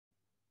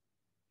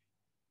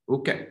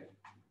Okay,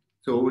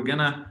 so we're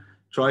gonna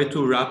try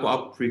to wrap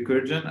up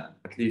recursion,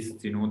 at least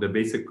the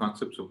basic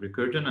concepts of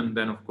recursion, and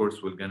then of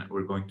course we're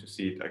going to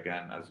see it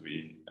again as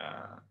we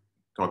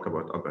talk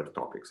about other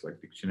topics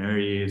like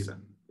dictionaries,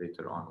 and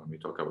later on when we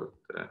talk about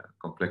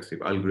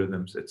complexity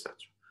algorithms, etc.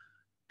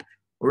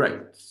 All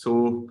right,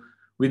 so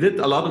we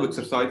did a lot of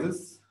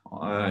exercises,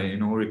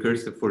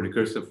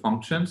 recursive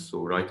functions.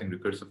 So writing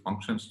recursive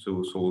functions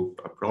to solve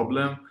a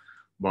problem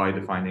by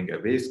defining a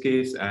base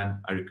case and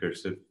a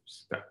recursive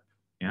step.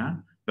 Yeah.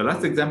 The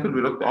last example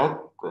we looked at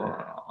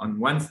on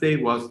Wednesday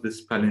was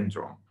this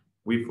palindrome.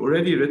 We've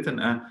already written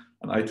an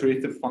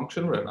iterative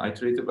function or an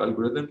iterative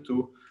algorithm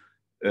to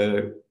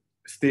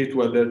state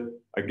whether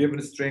a given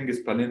string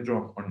is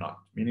palindrome or not.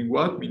 Meaning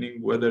what?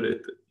 Meaning whether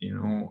it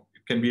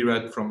can be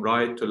read from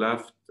right to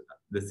left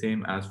the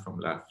same as from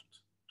left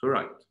to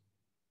right.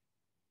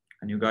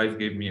 And you guys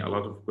gave me a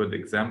lot of good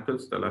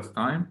examples the last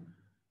time.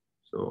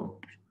 So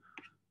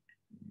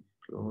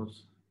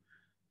close,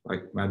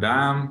 like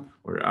Madame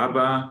or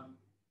Abba.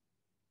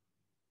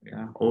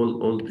 Yeah,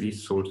 all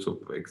these sorts of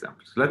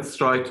examples. Let's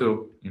try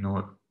to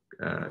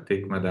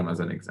take Madame as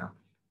an example.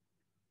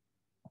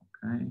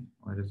 Okay,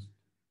 what is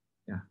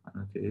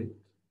annotate?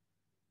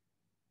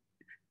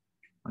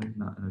 Why is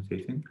not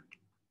annotating?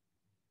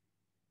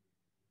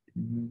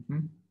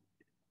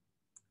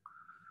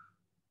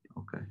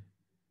 Okay,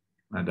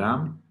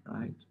 Madame,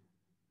 right?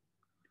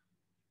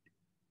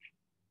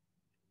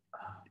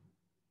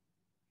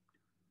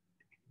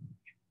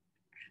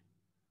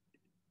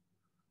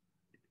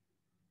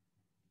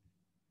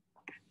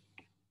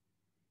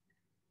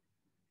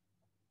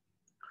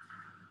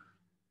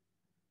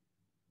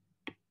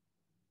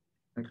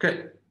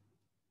 Okay.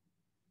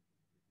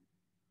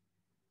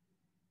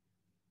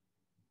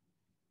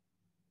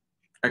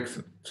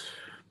 Excellent.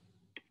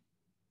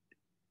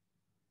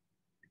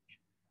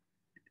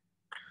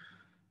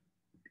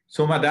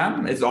 So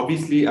Madame is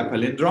obviously a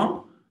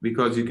palindrome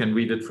because you can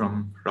read it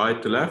from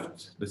right to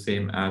left, the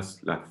same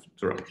as left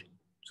to right.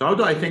 So how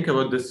do I think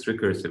about this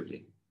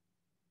recursively?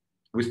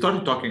 We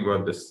started talking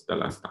about this the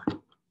last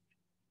time.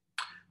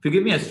 If you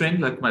give me a string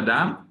like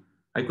Madame,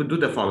 I could do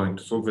the following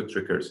to solve it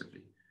recursively.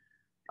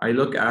 I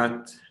look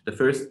at the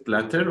first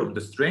letter of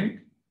the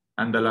string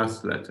and the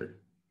last letter.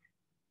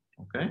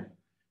 Okay?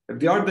 If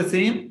they are the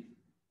same,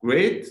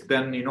 great,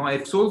 then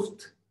I've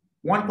solved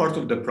one part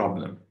of the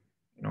problem.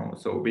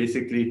 So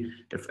basically,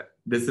 if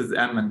this is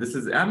M and this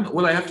is M,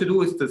 all I have to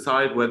do is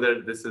decide whether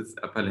this is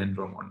a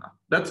palindrome or not.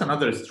 That's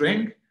another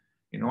string.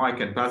 I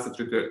can pass it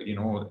to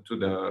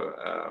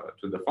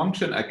the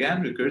function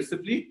again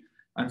recursively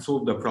and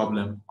solve the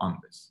problem on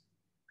this.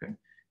 Okay.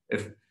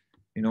 If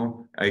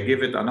I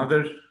give it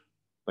another,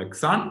 like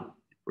sun,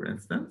 for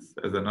instance,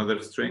 as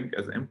another string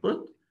as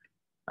input,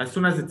 as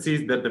soon as it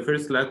sees that the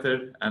first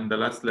letter and the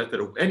last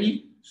letter of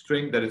any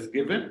string that is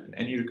given,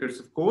 any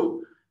recursive call,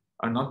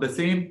 are not the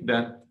same,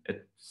 then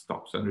it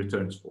stops and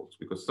returns false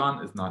because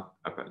sun is not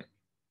a palindrome.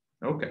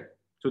 Okay,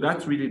 so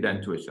that's really the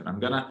intuition. I'm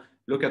gonna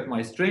look at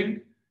my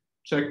string,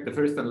 check the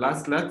first and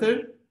last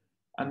letter,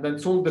 and then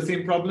solve the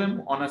same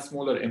problem on a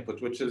smaller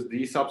input, which is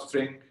the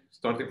substring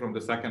starting from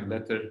the second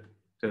letter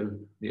till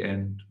the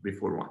end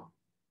before one.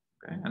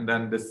 Okay, and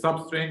then the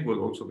substring will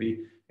also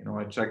be,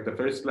 I check the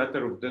first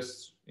letter of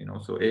this,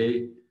 so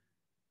A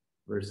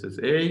versus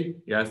A,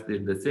 yes, they're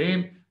the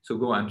same. So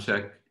go and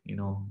check,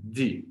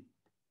 D,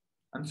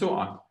 and so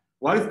on.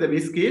 What is the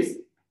base case?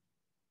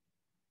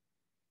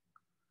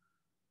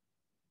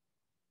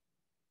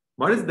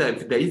 What is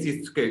the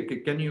easiest?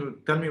 Can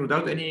you tell me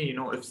without any,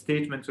 if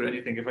statements or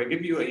anything? If I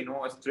give you,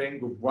 a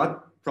string of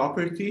what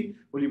property,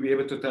 will you be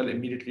able to tell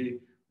immediately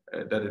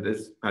that it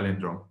is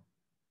palindrome?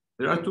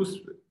 There are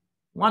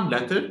one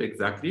letter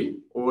exactly,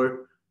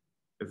 or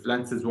if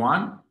length is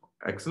 1,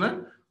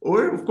 excellent.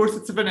 Or of course,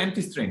 it's an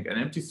empty string. An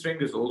empty string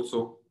is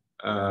also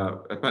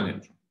a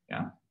palindrome.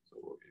 Yeah,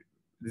 so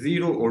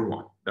 0 or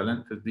 1. The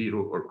length is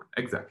 0 or 1.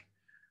 Exactly.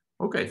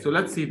 Okay, so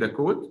let's see the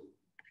code.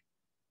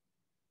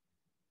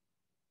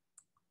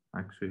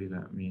 Actually,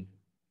 let me.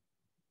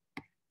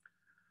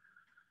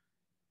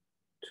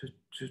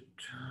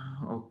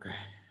 Okay.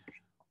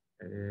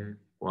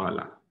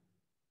 Voila.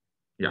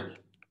 Yeah.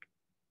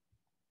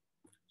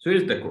 So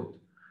here's the code.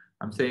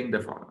 I'm saying the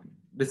following.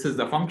 This is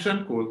a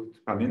function called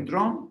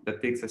palindrome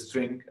that takes a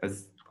string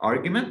as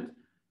argument.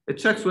 It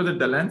checks whether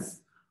the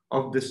length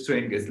of the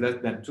string is less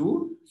than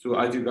 2. So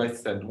as you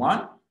guys said,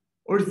 1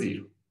 or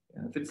 0.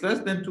 And if it's less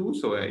than 2,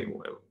 so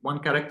one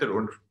character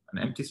or an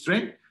empty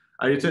string,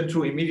 I return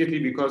true immediately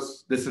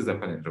because this is a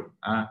palindrome.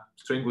 A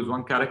string with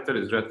one character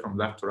is read from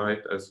left to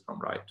right as from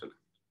right to left.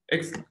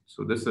 Excellent.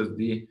 So this is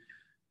the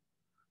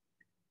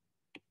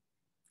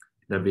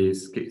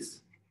base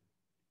case.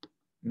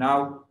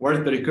 Now, what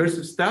is the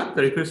recursive step?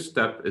 The recursive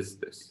step is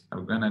this.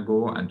 I'm gonna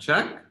go and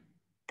check.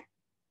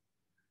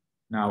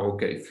 Now,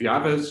 okay, if you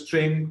have a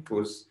string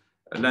whose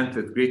length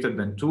is greater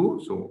than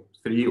 2, so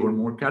 3 or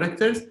more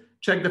characters,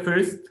 check the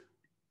first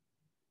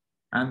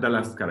and the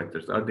last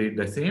characters. Are they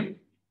the same?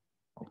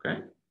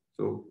 Okay,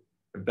 so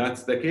if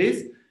that's the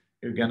case,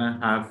 you're gonna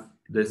have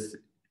this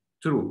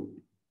true.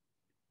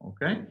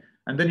 Okay,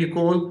 and then you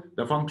call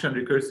the function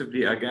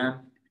recursively again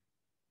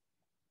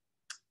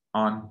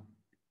on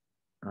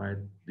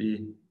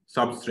the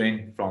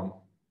substring from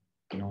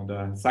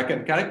the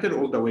second character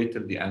all the way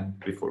till the end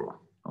before 1.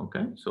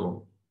 Okay,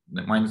 so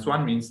the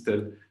 -1 means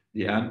till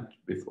the end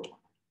before 1.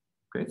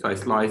 Okay, so I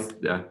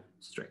sliced the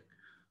string.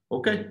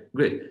 Okay,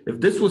 great. If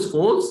this was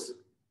false,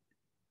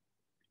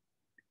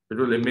 it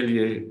will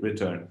immediately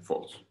return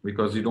false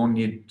because you don't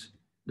need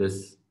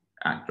this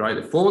and,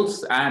 right?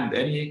 False and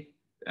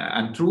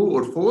and true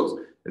or false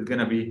is going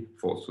to be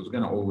false. So it's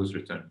going to always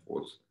return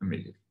false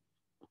immediately.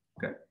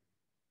 Okay.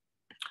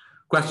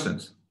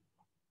 Questions?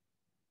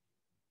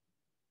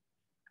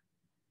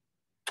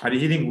 Are you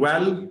hearing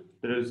well?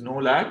 There is no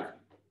lag.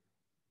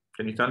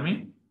 Can you tell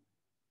me?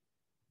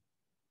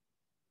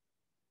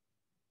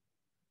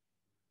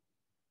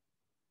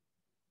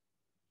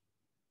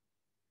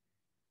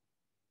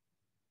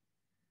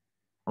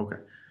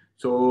 Okay.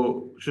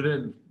 So should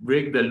it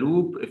break the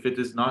loop if it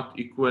is not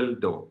equal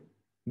though?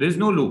 There is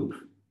no loop.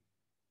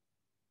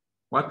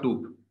 What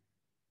loop?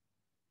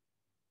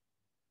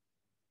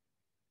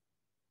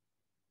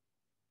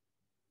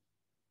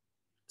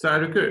 It's a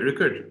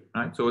recursion,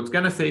 right? So it's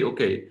going to say,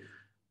 okay,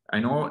 I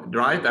know,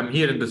 right? I'm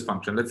here in this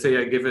function. Let's say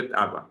I give it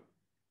ABBA.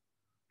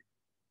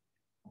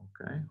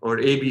 Okay. Or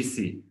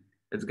ABC.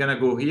 It's going to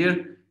go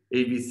here.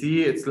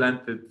 ABC, its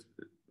length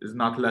is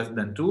not less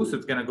than 2. So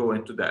it's going to go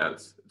into the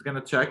else. It's going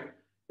to check,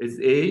 is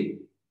A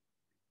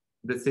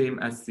the same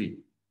as C?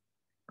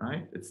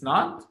 Right? It's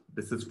not.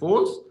 This is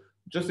false.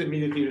 Just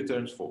immediately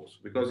returns false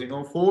because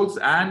false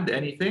and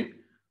anything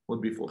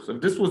would be false. So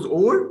if this was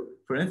or,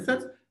 for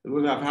instance, it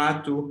would have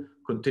had to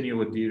continue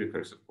with the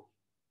recursive call.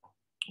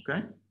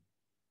 Okay.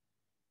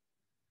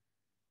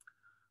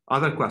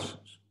 Other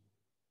questions?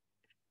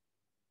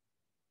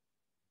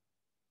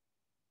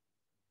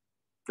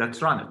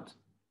 Let's run it.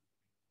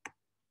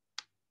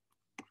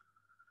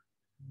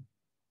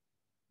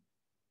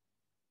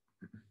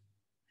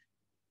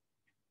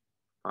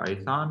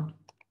 Python.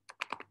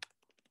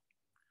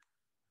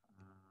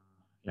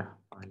 Yeah,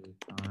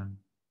 Python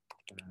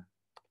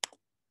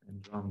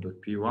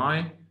drum.py.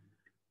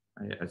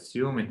 I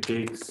assume it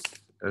takes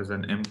as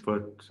an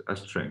input a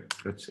string.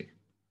 Let's see.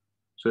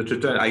 So it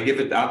returns, I give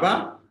it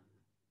ABBA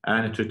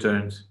and it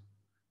returns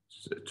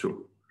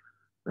true.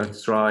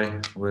 Let's try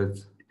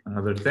with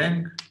another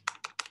thing,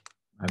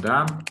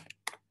 Madame.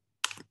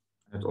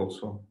 It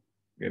also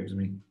gives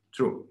me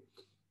true.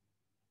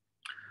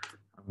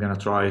 I'm gonna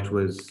try it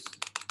with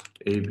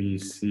A, B,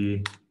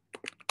 C,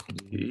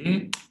 D,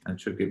 E, and it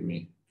should give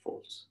me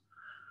false.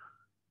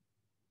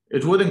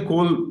 It wouldn't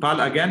call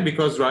PAL again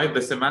because, right,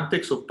 the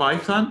semantics of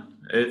Python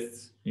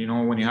is,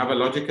 when you have a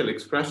logical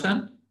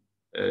expression,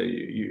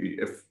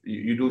 if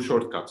you do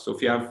shortcuts. So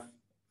if you have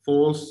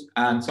false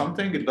and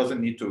something, it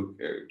doesn't need to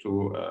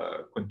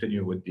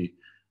continue with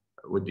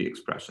the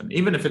expression.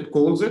 Even if it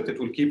calls it, it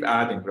will keep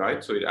adding,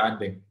 right? So you're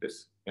adding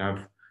this. You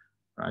have,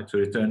 right, so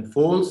return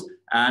false,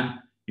 and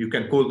you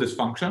can call this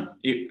function,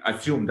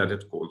 assume that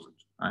it calls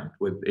it, right,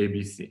 with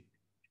ABC.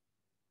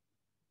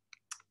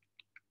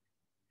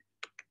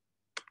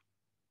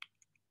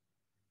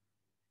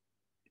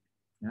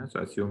 Yeah,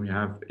 so assume you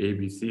have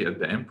ABC at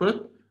the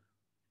input.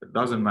 It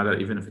doesn't matter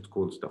even if it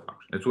calls the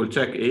function. It will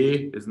check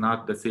A is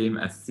not the same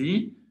as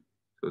C,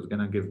 so it's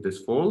gonna give this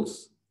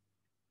false,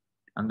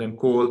 and then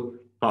call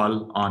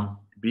PAL on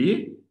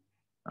B,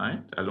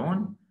 right,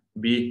 alone.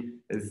 B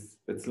is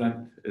its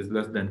length is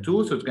less than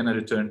 2, so it's gonna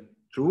return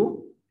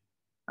true,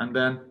 and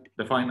then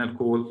the final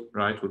call,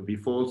 right, would be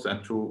false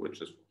and true,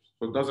 which is false.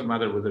 So it doesn't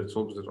matter whether it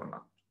solves it or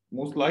not.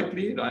 Most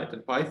likely, right,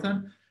 in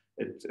Python,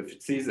 if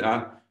it sees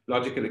a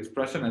logical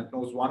expression and it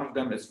knows one of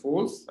them is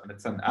false and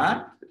it's an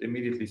AND, it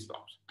immediately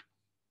stops.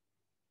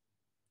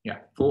 Yeah,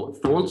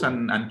 false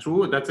and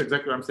true, that's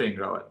exactly what I'm saying,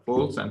 Rawat.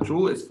 False and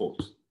true is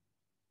false.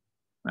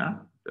 Yeah,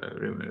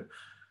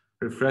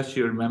 refresh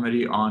your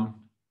memory on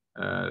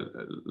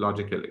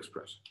logical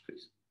expression,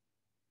 please.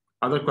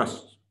 Other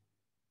questions?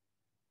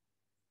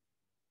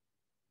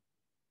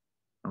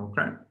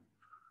 Okay.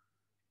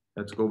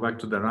 Let's go back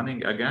to the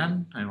running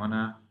again. I want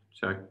to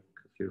check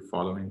if you're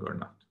following or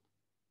not.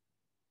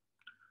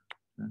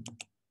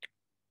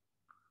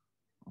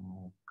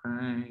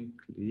 Okay,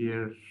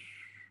 clear.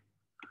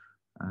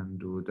 And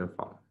do the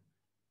following.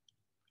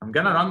 I'm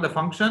going to run the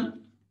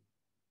function.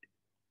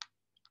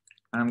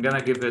 And I'm going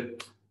to give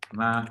it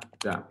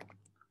Madame.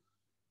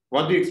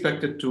 What do you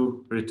expect it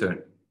to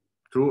return?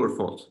 True or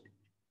false?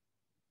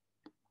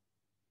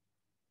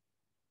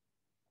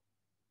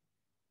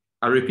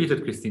 I'll repeat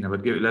it, Christina,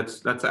 but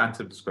let's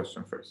answer this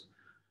question first.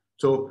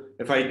 So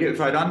if I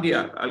run the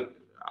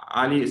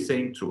Ali is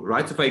saying true,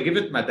 right? So if I give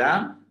it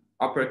Madame,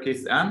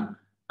 uppercase M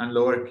and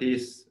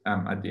lowercase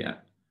m at the end.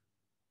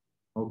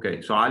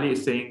 Okay, so Ali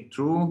is saying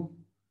true.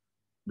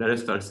 The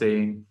rest are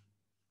saying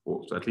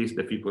false, at least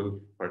the people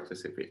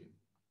participating.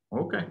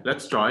 Okay,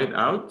 let's try it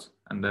out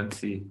and then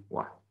see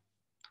why.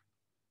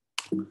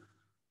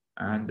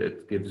 And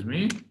it gives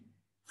me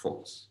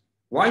false.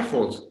 Why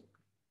false?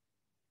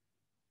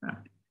 Yeah.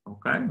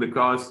 Okay,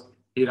 because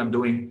here I'm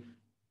doing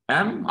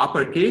M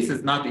uppercase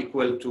is not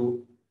equal to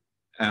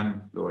M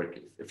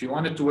lowercase. If you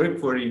want it to work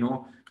for,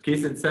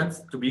 case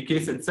insensitive, to be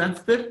case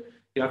insensitive,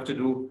 you have to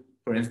do,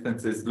 for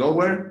instance, is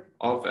lower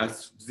of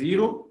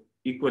S0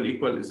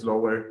 equal is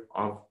lower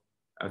of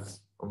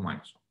S of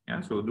minus 1.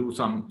 Yeah, so do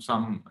some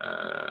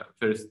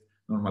first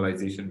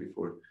normalization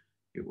before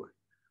you work.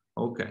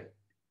 Okay,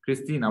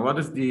 Christina, what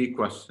is the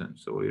question?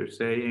 So you're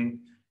saying,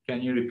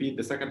 can you repeat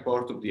the second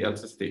part of the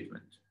else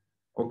statement?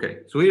 Okay,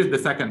 so here's the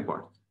second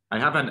part. I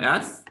have an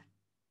S.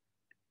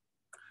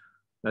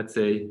 Let's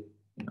say,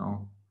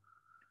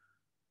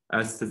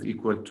 S is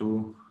equal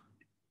to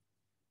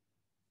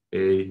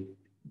A,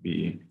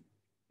 B,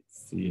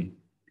 C,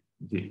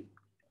 D.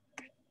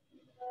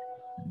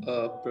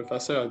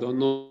 Professor, I don't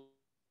know.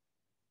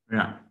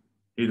 Yeah,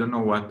 you don't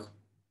know what?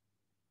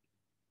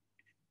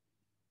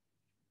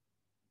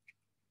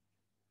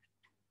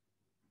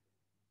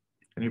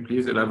 Can you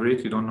please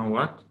elaborate? You don't know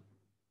what?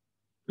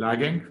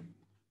 Lagging?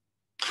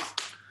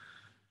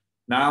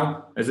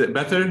 Now, is it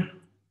better?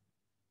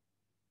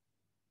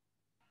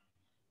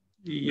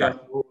 Yeah.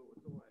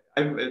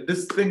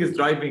 This thing is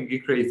driving me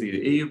crazy.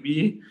 The AUB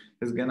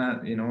is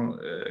gonna,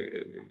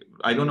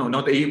 I don't know,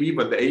 not AUB,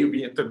 but the AUB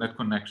internet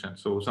connection.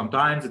 So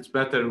sometimes it's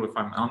better if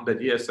I'm on the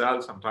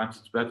DSL. Sometimes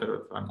it's better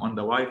if I'm on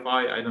the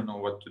Wi-Fi. I don't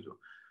know what to do.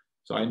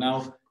 So I now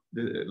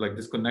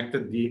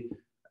disconnected the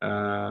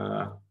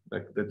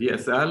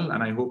DSL,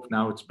 and I hope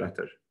now it's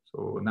better.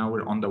 So now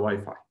we're on the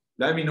Wi-Fi.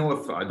 Let me know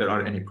if there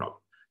are any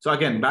problems. So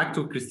again, back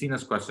to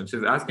Christina's question.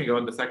 She's asking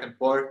about the second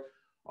part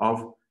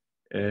of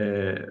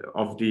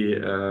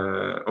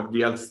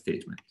the else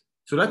statement.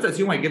 So let's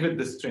assume I give it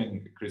the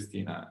string,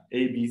 Christina,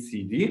 A, B,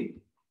 C, D.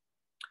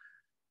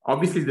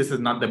 Obviously, this is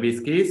not the base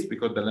case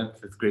because the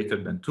length is greater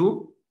than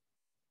 2.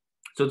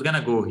 So it's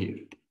gonna go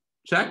here.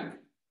 Check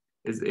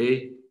is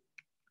A.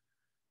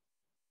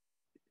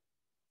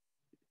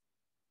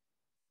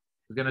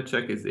 It's gonna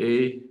check is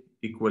A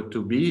equal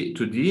to B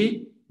to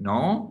D?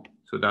 No,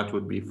 so that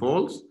would be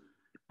false.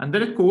 And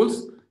then it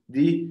calls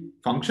the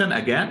function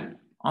again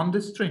on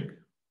the string.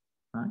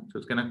 Right? So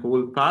it's going to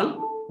call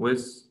pal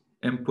with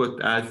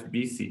input as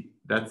BC.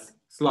 That's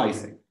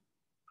slicing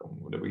from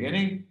the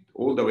beginning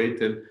all the way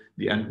till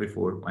the end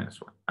before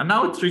 -1. And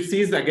now it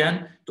receives again,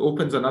 it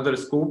opens another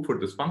scope for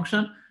this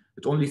function.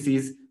 It only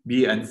sees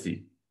B and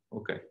C.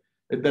 Okay.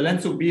 If the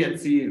length of B and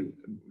C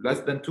less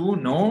than 2,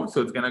 no.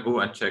 So it's going to go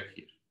and check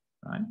here.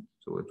 Right?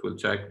 So it will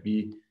check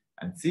B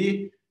and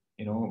C.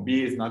 B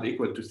is not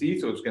equal to C,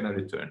 so it's going to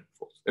return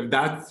false. If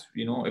that's,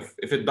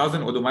 if it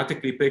doesn't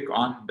automatically pick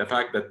on the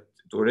fact that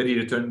it already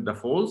returned the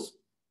false.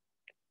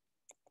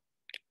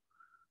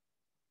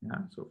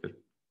 Yeah, so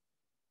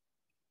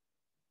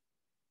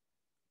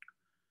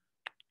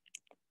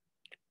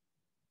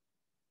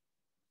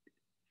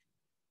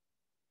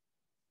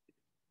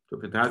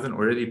if it hasn't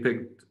already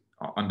picked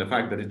on the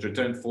fact that it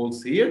returned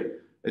false here,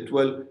 it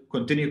will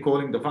continue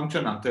calling the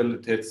function until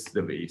it hits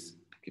the base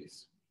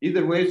case.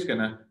 Either way, it's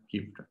gonna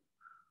keep.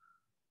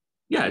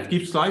 Yeah, it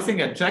keeps slicing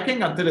and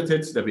checking until it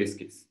hits the base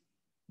case.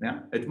 Yeah,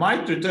 it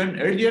might return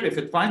earlier if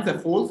it finds a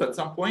false at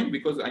some point,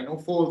 because I know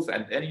false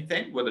and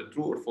anything, whether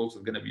true or false,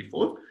 is going to be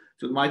false.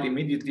 So it might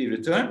immediately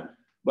return.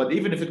 But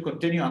even if it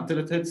continues until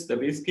it hits the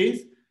base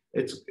case,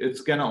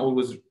 it's going to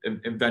always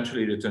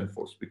eventually return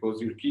false, because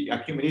you keep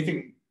accumulating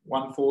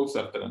one false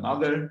after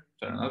another,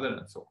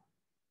 and so on.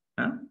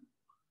 Yeah?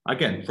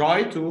 Again, try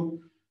to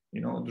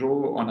draw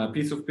on a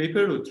piece of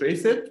paper or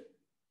trace it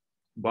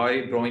by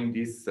drawing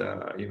these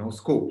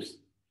scopes.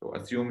 So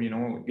assume,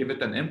 give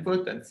it an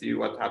input and see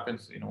what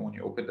happens, when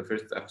you open the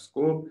first F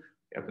scope,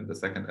 you open the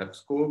second F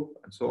scope,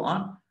 and so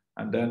on,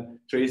 and then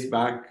trace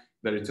back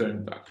the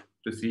return back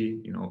to see,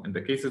 in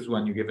the cases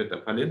when you give it a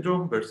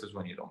palindrome versus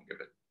when you don't give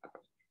it a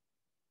palindrome.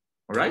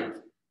 All right?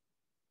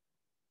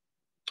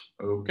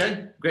 Okay,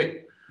 great.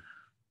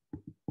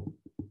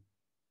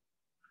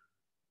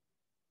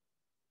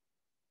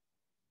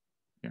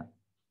 Yeah.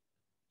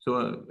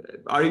 So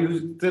are you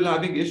still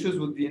having issues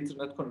with the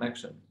internet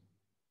connection?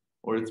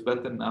 Or it's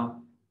better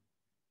now?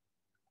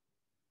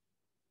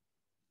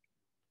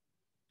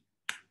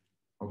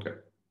 Okay.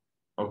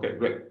 Okay,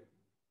 great.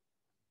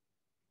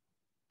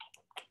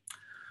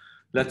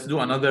 Let's do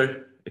another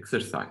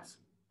exercise.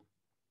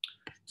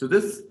 So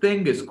this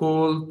thing is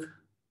called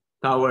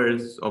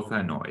Towers of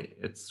Hanoi.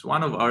 It's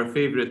one of our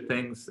favorite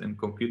things in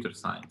computer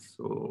science.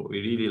 So we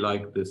really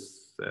like this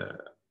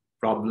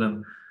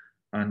problem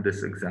and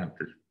this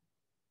example.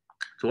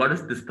 So what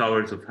is this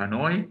Towers of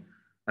Hanoi?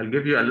 I'll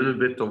give you a little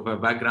bit of a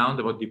background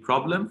about the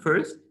problem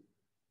first,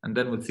 and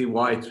then we'll see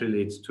why it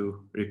relates to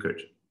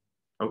recursion.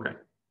 Okay.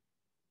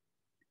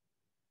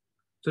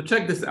 So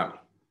check this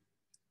out.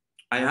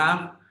 I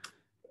have,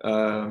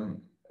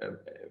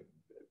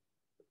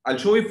 I'll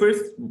show you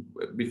first,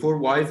 before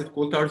why is it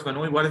called Towers of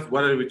Hanoi,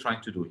 what are we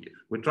trying to do here?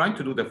 We're trying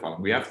to do the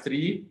following. We have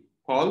 3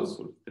 pods,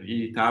 or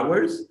 3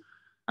 towers,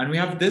 and we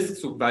have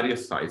disks of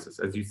various sizes,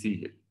 as you see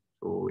here.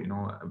 So,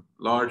 a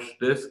large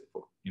disk,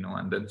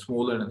 and then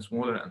smaller and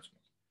smaller and smaller.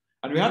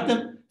 And we have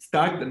them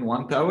stacked in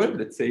one tower,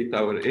 let's say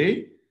tower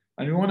A,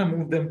 and we want to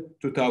move them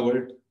to tower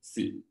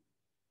C.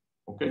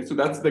 Okay, so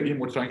that's the game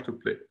we're trying to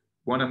play.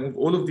 We want to move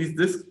all of these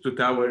disks to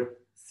tower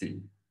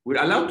C.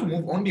 We're allowed to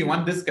move only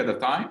one disk at a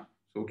time,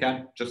 so we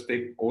can't just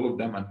take all of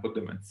them and put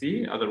them in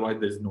C. Otherwise,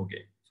 there's no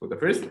game. So the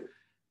first,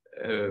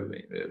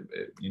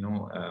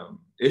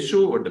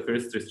 issue or the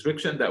first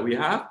restriction that we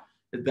have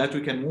is that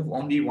we can move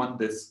only one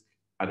disk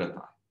at a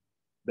time.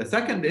 The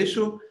second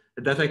issue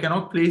is that I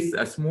cannot place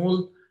a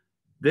small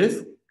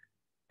disk,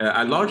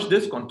 a large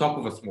disk on top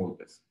of a small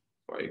disk.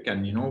 So I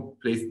can,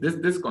 place this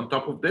disk on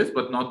top of this,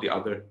 but not the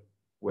other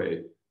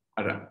way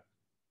around.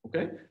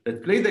 Okay,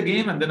 let's play the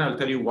game and then I'll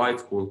tell you why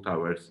it's called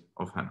Towers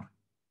of Hanoi.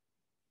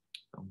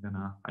 So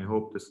I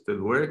hope this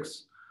still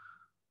works.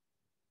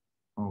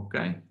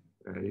 Okay,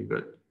 very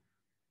good.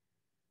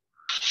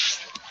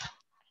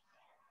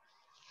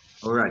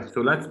 All right,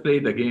 so let's play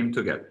the game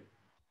together.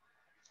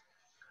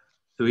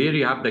 So here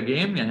you have the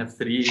game, you have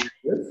 3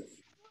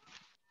 disks.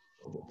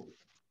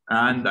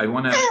 And I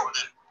want to,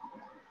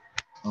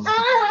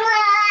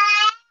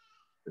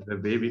 the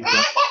baby.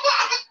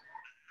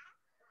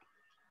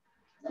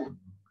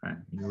 Okay,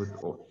 mute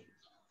all.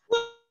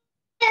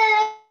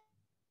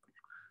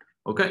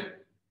 Okay.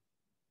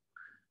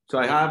 So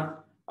I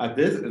have a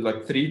disk,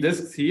 like 3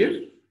 disks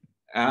here,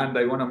 and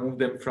I want to move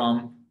them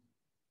from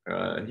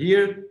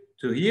here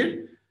to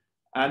here.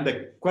 And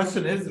the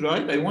question is,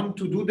 right, I want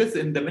to do this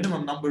in the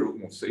minimum number of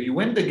moves. So you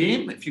win the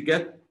game if you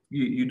get,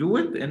 you do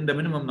it in the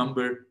minimum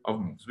number of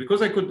moves.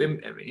 Because I could,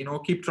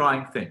 keep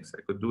trying things.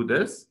 I could do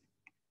this,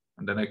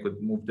 and then I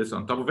could move this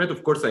on top of it.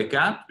 Of course, I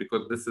can't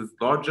because this is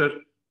larger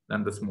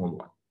than the small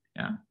one.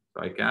 Yeah,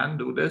 so I can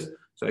do this.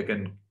 So I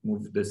can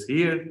move this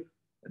here,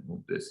 and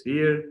move this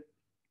here,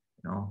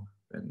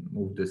 and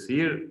move this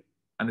here.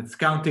 And it's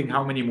counting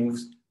how many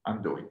moves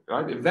I'm doing,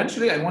 right?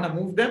 Eventually, I want to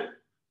move them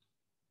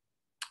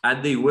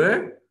as they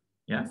were,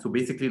 yeah, so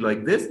basically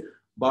like this,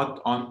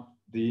 but on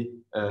the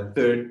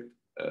third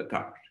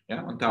tower,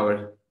 yeah, on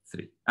tower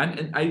 3.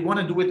 And I want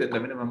to do it at the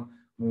minimum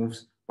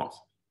moves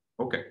possible.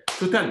 Okay,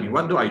 so tell me,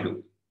 what do I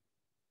do?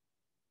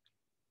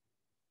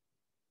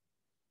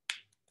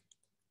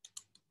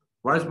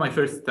 What is my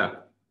first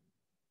step?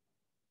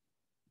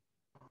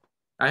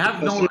 I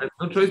have no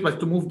choice but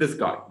to move this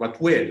guy,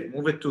 but where?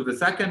 Move it to the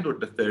second or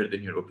the third,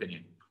 in your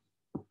opinion?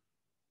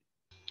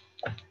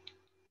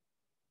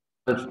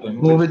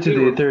 Move it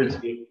to the third.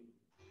 To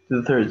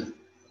the third.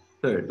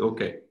 Third,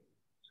 okay.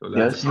 So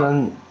yes,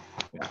 then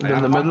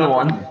the middle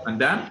one. And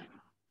then?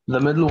 The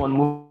middle one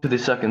move to the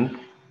second.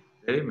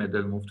 Okay,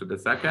 middle move to the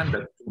second.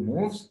 That's 2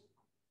 moves.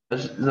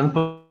 Yes, then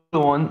put the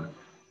one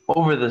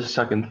over the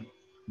second.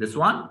 This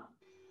one?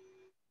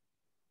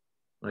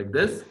 Like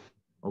this?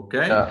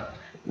 Okay. Yeah.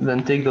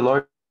 Then take the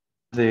large,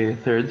 the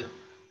third.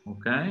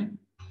 Okay.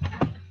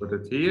 Put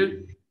it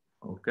here.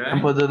 Okay.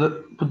 And put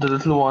the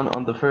little one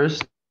on the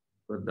first.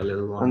 Put the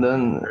little one and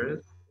then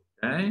first.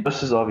 Okay.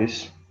 This is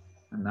obvious.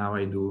 And now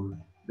I do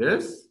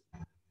this.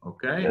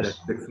 Okay. Yes.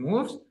 That's 6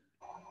 moves.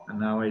 And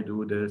now I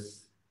do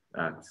this.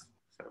 That's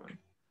 7.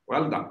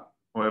 Well done.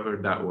 However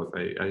that was.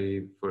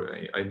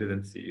 I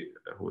didn't see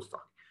who's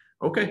talking.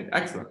 Okay.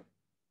 Excellent.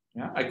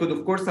 Yeah. I could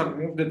of course have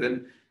moved it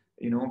in,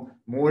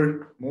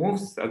 more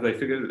moves as I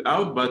figured it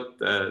out, but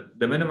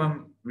the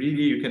minimum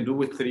really you can do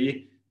with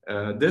 3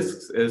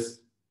 discs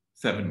is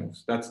 7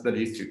 moves. That's the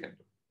least you can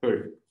do.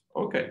 Perfect.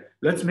 Okay,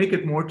 let's make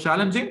it more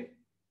challenging.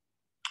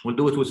 We'll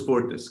do it with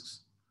 4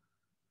 discs.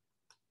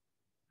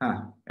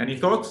 Any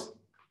thoughts?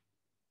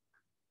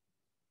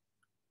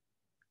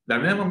 The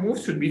minimum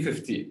moves should be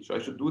 15. So I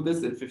should do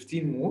this in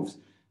 15 moves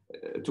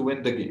to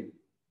win the game.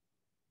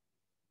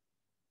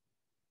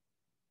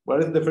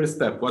 What is the first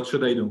step? What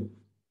should I do?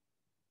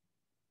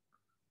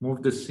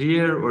 Move this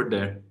here or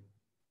there?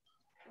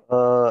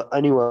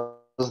 Anywhere,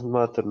 doesn't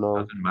matter now.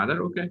 Doesn't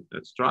matter, okay,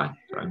 let's try.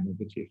 So I'll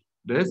move it here.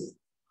 This?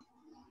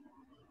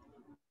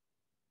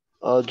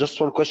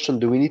 Just one question,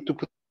 do we need to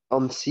put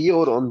on C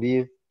or on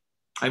B?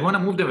 I want to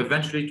move them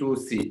eventually to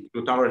C,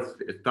 to tower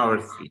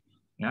 3,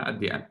 yeah, at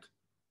the end.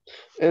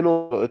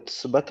 No,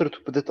 it's better to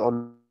put it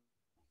on.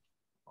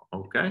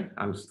 Okay,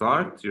 I'll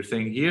start. You're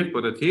saying here,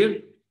 put it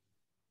here?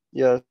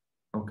 Yeah.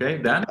 Okay,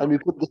 then? And we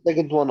put the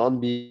second one on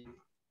B.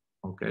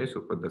 Okay, so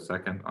put the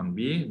second on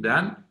B,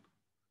 then?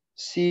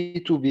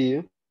 C to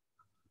B.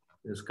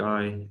 This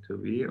guy to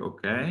B,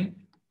 okay.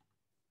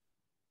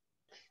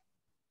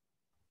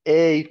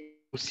 A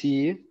to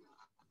C.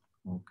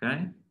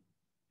 Okay.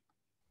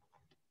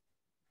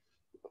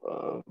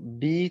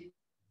 B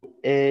to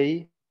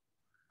A.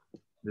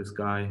 This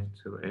guy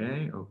to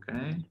A,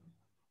 okay.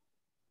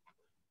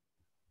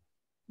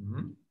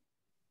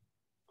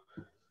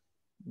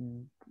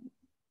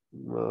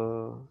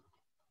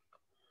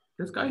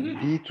 This guy here.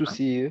 B to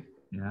C.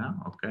 Yeah,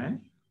 okay.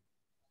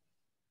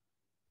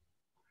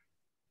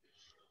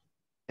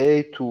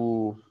 A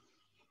to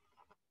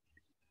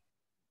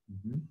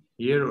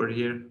here or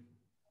here?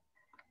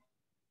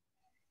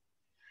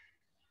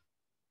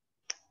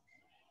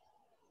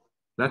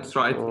 Let's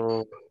try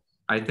it.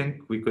 I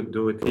think we could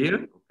do it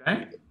here,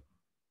 okay?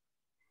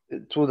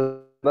 It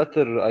would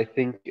matter, I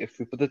think, if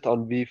we put it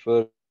on B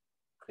first.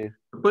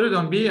 Put it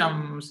on B,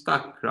 I'm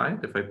stuck, right?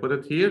 If I put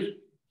it here,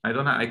 I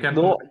don't know. I can't.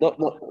 No,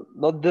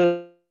 not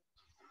the.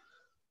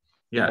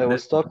 Yeah. I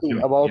was this one. talking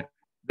Yeah, about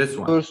this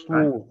one. first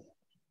Right? move.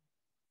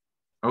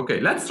 Okay,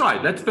 let's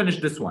try. Let's finish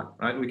this one.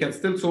 Right? We can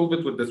still solve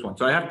it with this one.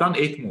 So I have done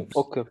 8 moves.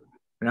 Okay.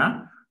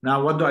 Yeah.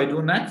 Now what do I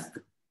do next?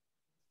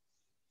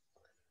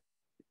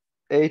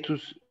 A to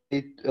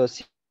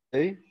C. A.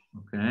 Okay.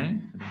 I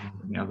don't have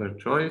any other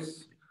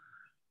choice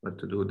but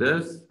to do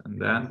this,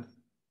 and then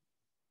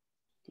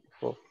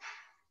Oh.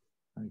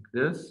 like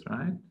this,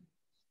 right?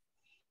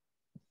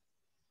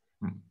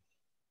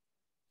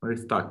 We're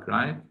stuck,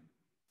 right?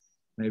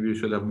 Maybe you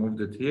should have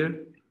moved it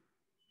here.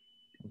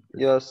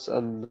 Yes,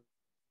 and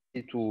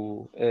B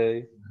to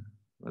A.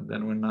 But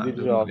then we're not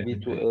Virgin doing B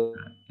to anything.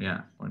 A.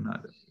 Yeah, we're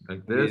not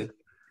like this. Yeah.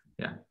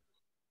 Yeah.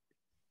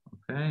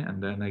 Okay,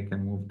 and then I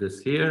can move this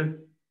here,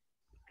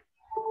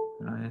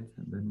 right?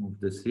 And then move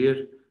this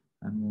here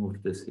and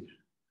move this here.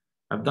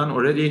 I've done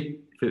already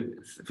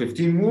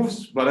 15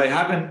 moves, but I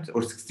haven't,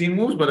 or 16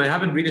 moves, but I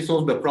haven't really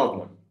solved the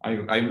problem.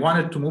 I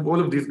wanted to move all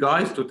of these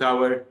guys to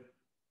tower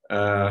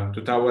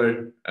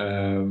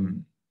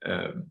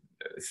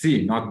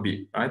C, not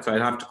B, right? So I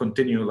have to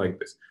continue like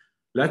this.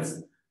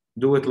 Let's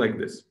do it like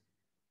this.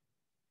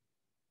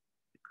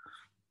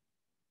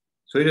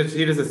 So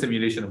here is a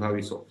simulation of how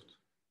we solved.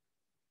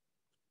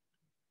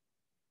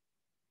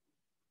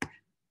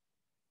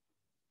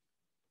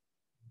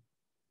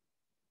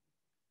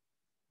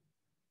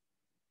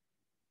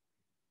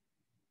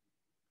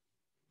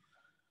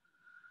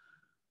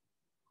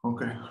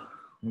 Okay,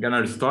 I'm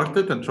gonna restart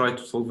it and try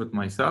to solve it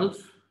myself.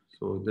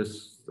 So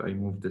this, I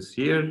move this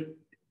here,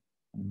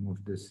 I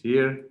move this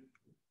here,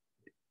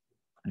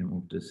 I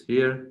move this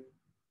here,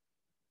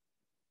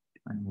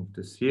 I move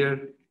this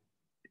here,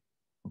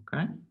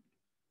 okay?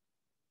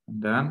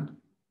 And then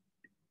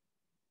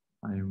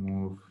I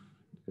move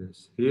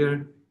this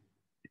here,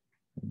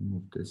 I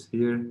move this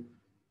here,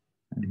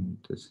 I move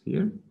this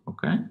here,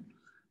 okay?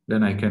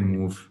 Then I can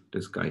move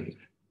this guy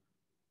here.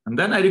 And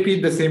then I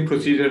repeat the same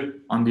procedure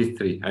on these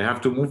 3. I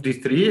have to move these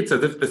 3. It's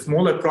as if the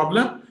smaller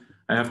problem.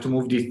 I have to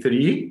move these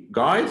 3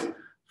 guys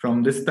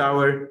from this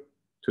tower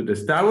to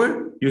this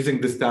tower using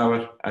this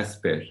tower as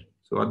spare.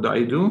 So what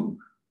do?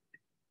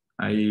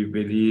 I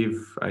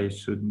believe I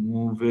should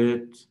move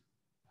it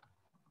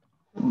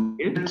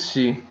Let's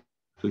see.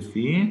 to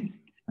C,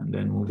 and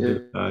then move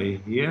this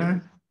guy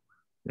here,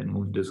 then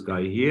move this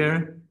guy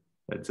here.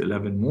 That's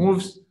 11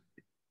 moves,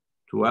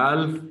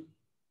 12,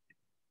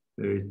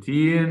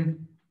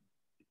 13,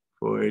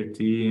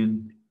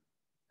 14,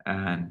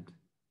 and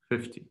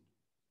 15.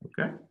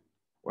 Okay,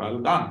 well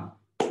done.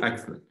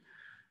 Excellent.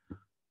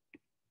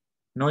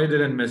 No, you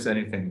didn't miss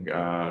anything,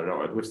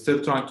 Rawad. We're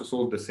still trying to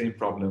solve the same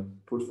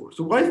problem put forward.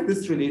 So why is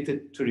this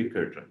related to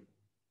recursion?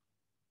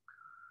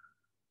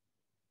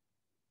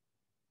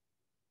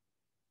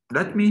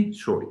 Let me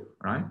show you,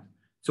 right?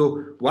 So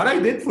what I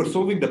did for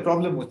solving the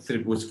problem with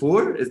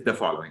 4 is the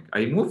following.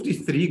 I moved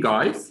these 3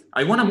 guys.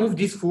 I want to move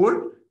these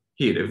 4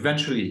 here,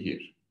 eventually here.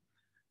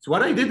 So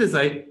what I did is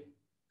I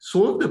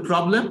solved the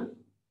problem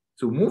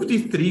to move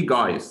these 3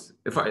 guys.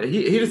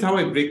 Here's how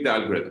I break the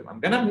algorithm.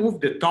 I'm gonna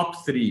move the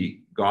top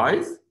 3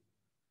 guys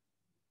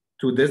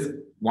to this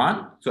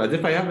one. So as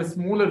if I have a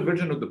smaller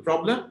version of the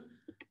problem,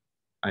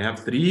 I have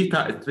 3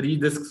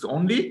 disks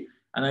only,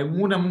 and I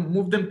want to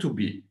move them to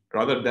B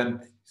rather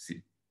than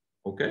C.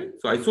 Okay,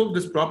 so I solved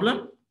this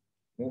problem,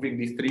 moving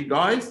these 3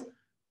 guys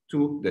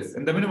to this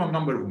in the minimum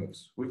number of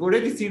moves. We've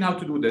already seen how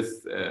to do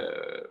this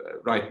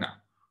right now.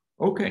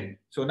 Okay,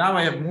 so now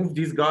I have moved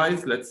these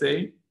guys, let's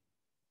say,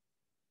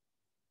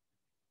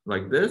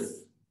 like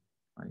this,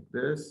 like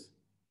this,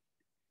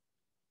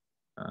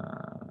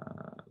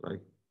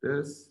 like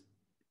this,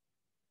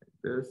 like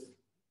this,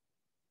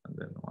 and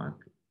then what?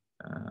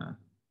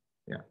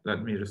 Yeah,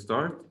 let me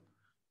restart.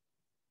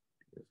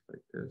 Just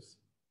like this.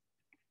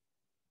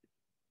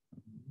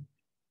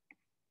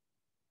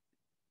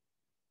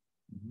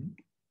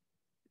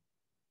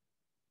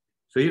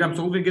 So here I'm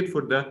solving it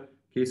for the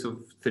case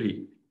of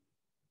 3.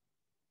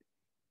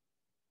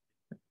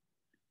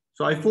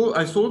 So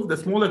I solved the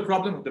smaller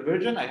problem of the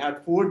version. I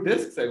had 4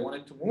 disks I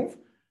wanted to move.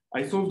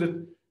 I solved it,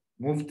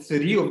 moved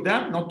 3 of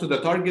them, not to the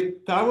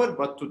target tower,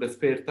 but to the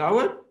spare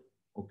tower.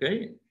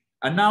 Okay.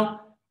 And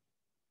now,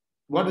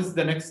 what is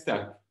the next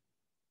step?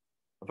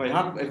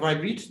 If I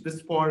reach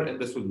this far in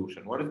the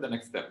solution, what is the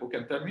next step? Who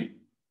can tell me?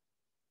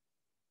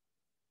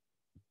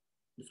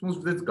 Just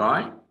move this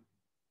guy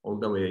all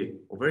the way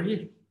over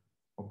here.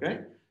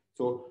 Okay.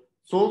 So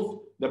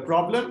solve the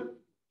problem.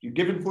 You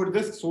give it 4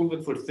 disks, solve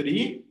it for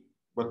 3.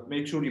 But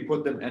make sure you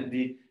put them in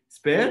the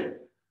spare.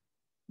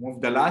 Move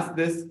the last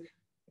disk,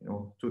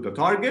 to the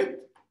target,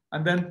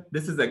 and then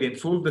this is again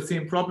solve the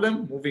same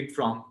problem, moving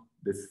from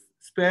this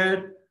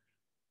spare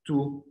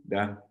to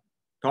the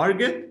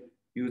target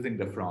using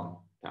the from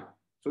tab.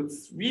 So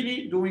it's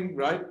really doing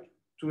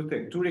 2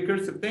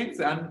 recursive things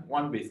and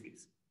 1 base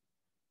case.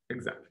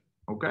 Exactly.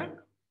 Okay.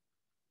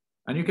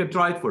 And you can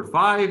try it for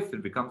 5.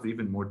 It becomes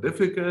even more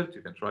difficult.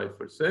 You can try it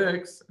for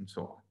 6, and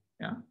so on.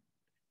 Yeah.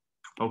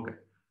 Okay.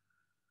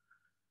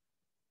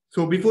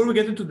 So before we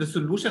get into the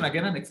solution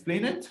again and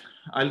explain it,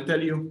 I'll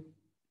tell you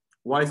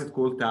why is it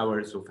called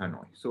Towers of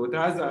Hanoi. So it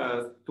has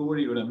a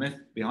story or a myth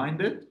behind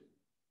it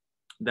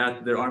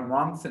that there are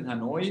monks in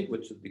Hanoi,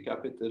 which is the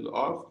capital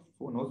of,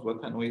 who knows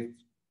what Hanoi is?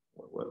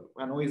 Well,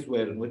 Hanoi is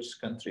where, in which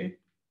country?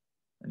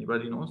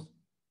 Anybody knows?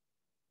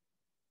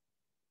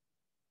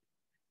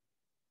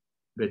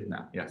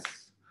 Vietnam, yes.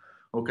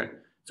 Okay.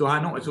 So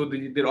Hanoi, so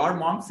there are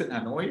monks in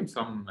Hanoi in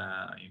some,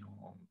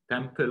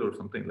 temple or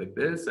something like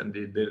this, and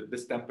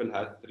this temple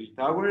has 3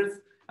 towers,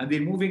 and they're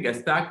moving a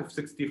stack of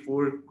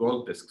 64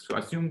 gold discs. So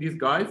assume these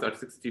guys are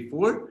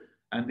 64,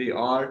 and they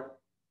are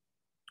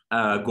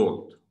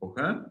gold,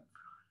 okay?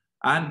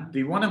 And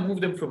they want to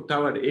move them from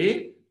tower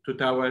A to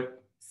tower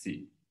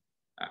C,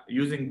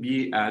 using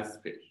B as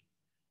pair.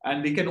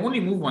 And they can only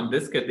move one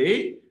disk a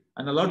day,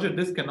 and a larger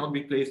disk cannot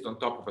be placed on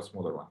top of a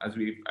smaller one, as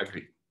we've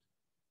agreed.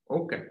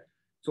 Okay,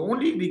 so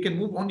they can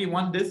move only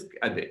one disk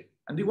a day.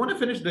 And they want to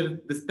finish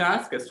this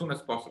task as soon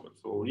as possible.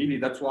 So really,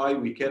 that's why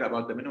we care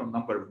about the minimum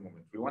number of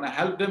movements. We want to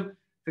help them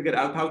figure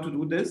out how to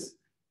do this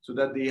so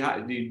that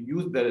they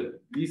use the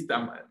least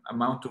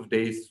amount of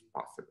days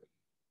possible.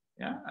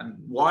 Yeah, and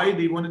why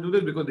they want to do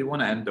this? Because they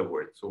want to end the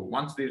world. So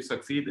once they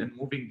succeed in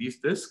moving these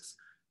disks,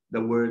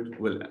 the world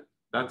will end.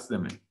 That's the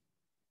myth.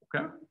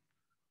 Okay.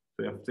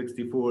 So you have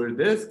 64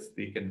 disks.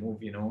 They can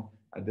move,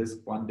 a disk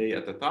one day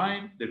at a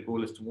time. Their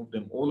goal is to move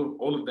them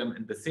all of them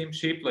in the same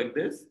shape like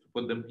this, to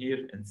put them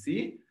here in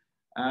C,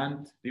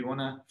 and they want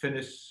to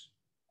finish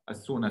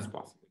as soon as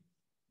possible.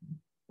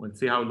 We'll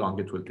see how long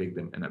it will take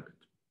them in a bit.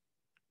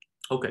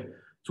 Okay,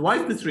 so why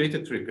is this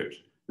related to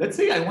recursion? Let's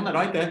say I want to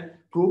write a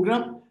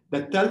program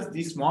that tells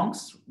these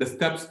monks the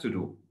steps to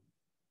do.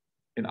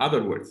 In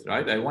other words,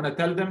 right? I want to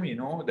tell them,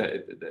 that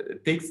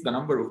it takes the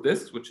number of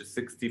disks, which is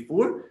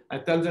 64. I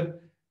tell them,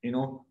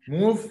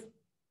 move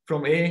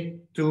from A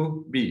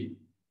to B.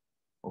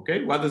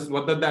 Okay, what does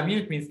that mean?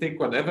 It means take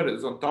whatever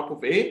is on top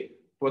of A,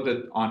 put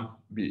it on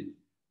B.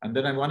 And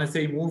then I want to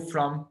say move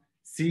from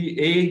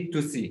A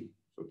to C.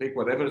 So take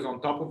whatever is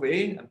on top of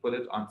A and put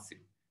it on C.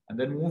 And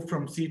then move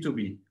from C to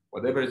B.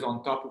 Whatever is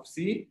on top of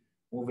C,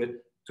 move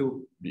it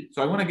to B.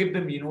 So I want to give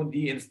them,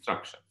 the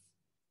instructions.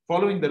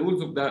 Following the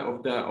rules of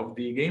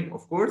the game,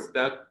 of course,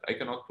 that I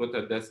cannot put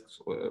a disk,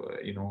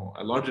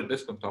 a larger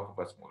disk on top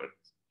of a smaller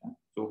disk.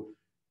 So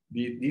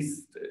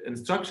these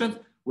instructions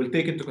will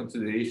take into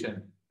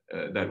consideration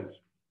that.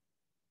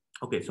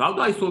 Okay, so how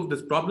do I solve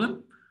this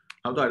problem?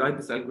 How do I write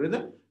this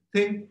algorithm?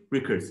 Think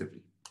recursively.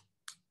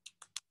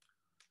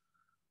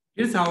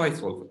 Here's how I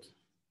solve it.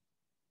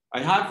 I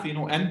have,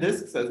 n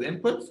disks as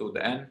input, so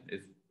the n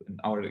is in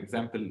our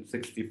example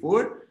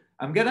 64.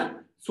 I'm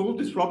gonna solve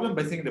this problem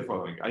by saying the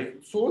following. I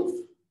solve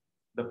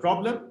the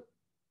problem.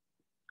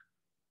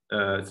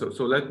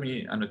 So let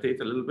me annotate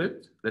a little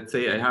bit. Let's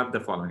say I have the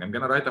following. I'm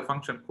gonna write a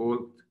function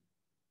called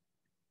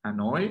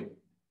Hanoi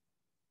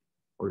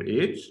or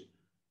H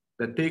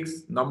that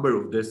takes number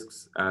of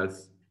disks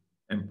as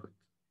input.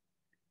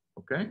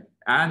 Okay,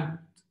 and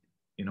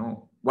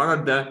what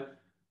are the?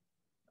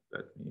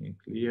 Let me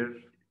clear.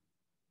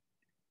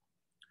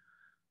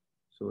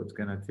 So it's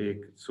going to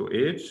take,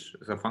 H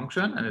is a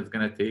function, and it's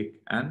going to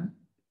take n,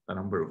 the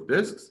number of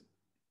disks,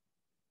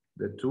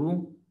 the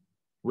 2,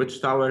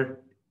 which tower,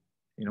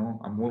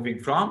 I'm moving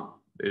from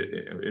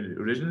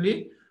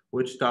originally,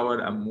 which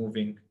tower I'm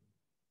moving,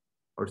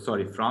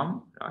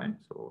 from, right?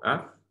 So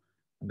F,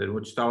 and then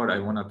which tower I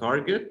want to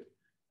target,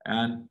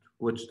 and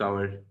which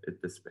tower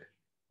it displays.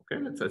 Okay,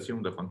 let's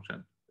assume the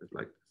function is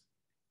like this.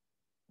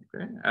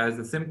 Okay, as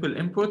a simple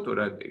input or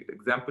an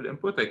example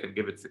input, I can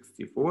give it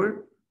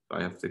 64. So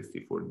I have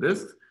 64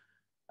 disks,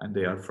 and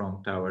they are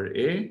from tower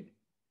A.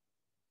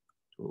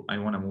 So I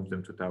want to move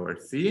them to tower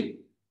C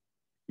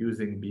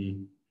using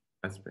B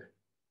as pair.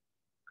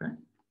 Okay,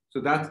 so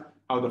that's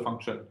how the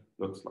function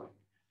looks like.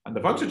 And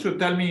the function should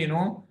tell me,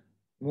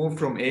 move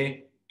from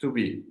A to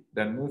B,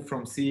 then move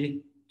from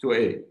C to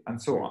A, and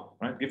so on.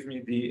 Right? Give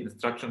me the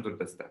instructions or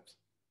the steps.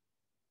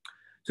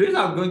 So here's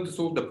how I'm going to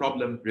solve the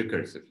problem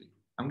recursively.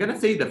 I'm going to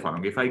say the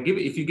following.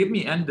 If you give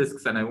me n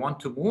disks and I want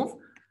to move,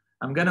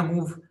 I'm going to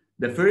move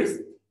the first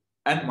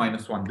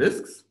n-1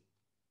 disks.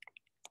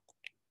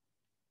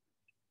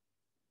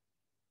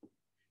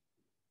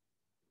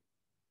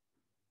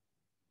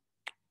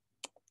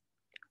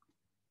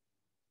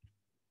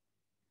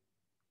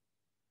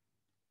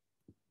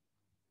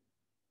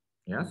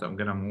 Yeah, so I'm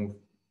going to move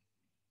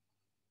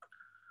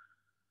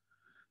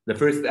the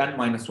first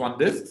n-1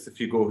 disks if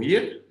you go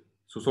here.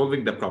 So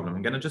solving the problem,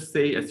 I'm going to just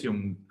say,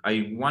 assume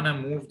I want to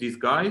move these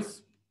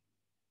guys.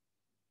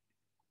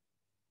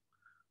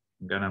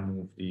 I'm going to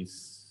move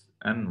these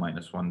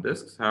n-1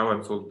 disks. How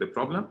I'm solving the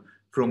problem?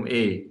 From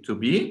A to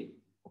B,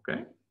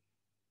 okay?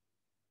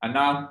 And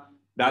now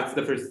that's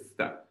the first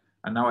step.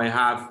 And now I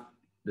have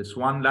this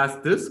one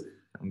last disk.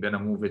 I'm going to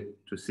move it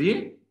to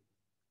C.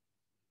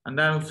 And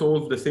then I'll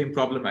solve the same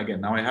problem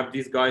again. Now I have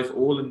these guys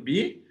all in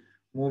B,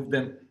 move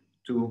them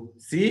to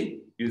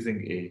C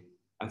using A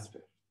as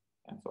pair.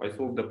 And so I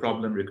solve the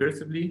problem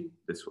recursively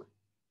this way.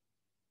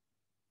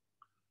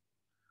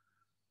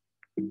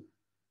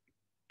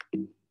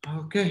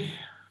 Okay.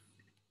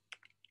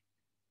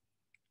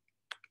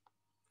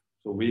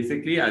 So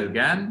basically,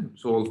 again,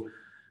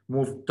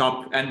 move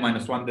top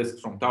n-1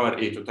 disks from tower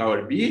A to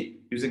tower B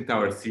using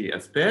tower C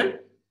as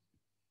pair.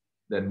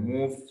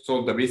 Then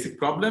solve the basic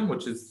problem,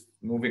 which is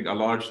moving a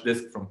large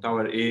disk from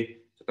tower A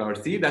to tower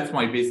C. That's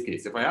my base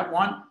case. If I have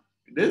one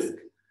disk,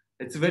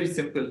 it's very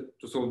simple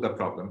to solve the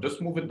problem.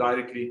 Just move it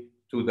directly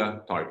to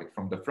the target,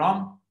 from the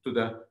from to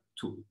the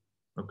to,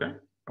 okay?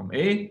 From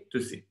A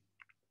to C.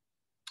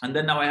 And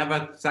then now I have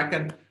a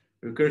second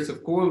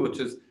recursive call, which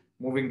is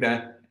moving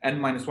the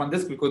n-1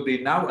 disk because they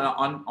now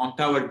are on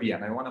tower B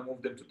and I want to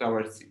move them to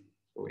tower C.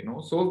 So,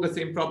 solve the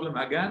same problem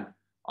again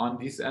on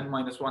these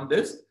n-1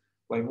 disks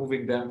by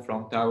moving them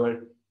from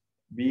tower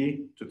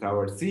B to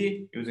tower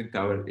C using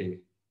tower A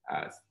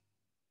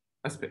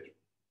as pair.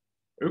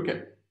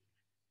 Okay.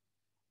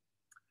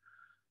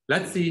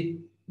 Let's see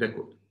the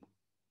code.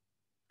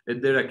 Is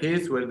there a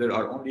case where there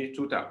are only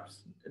 2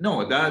 towers?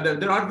 No,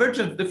 there are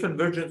different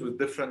versions with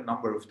different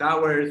number of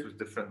towers, with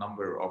different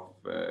number of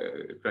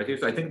criteria.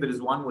 So I think there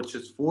is one which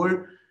is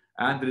 4,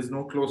 and there is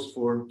no closed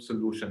form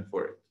solution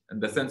for it.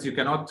 In the sense you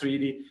cannot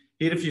really,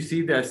 here if you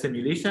see the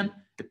simulation,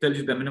 it tells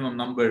you the minimum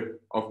number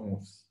of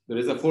moves. There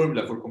is a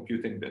formula for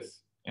computing this.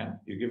 Yeah,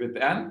 you give it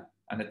n,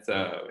 and it's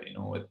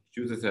it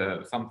uses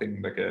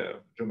something like a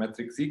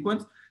geometric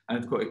sequence,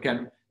 and it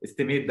can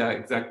estimate the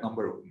exact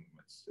number of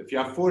movements. If you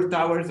have 4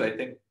 towers, I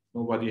think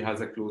nobody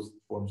has a closed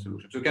form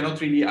solution. So you cannot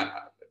really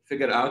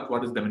figure out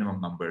what is the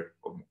minimum number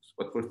of moves.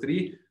 But for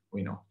 3,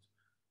 we know.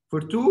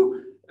 For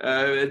 2,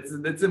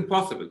 it's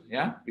impossible,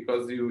 yeah,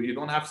 because you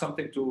don't have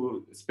something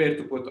to spare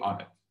to put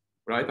on it,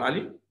 right,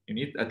 Ali? You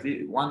need at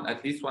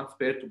least one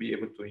spare to be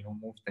able to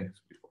move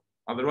things before.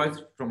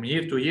 Otherwise, from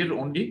here to here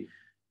only,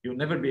 you'll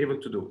never be able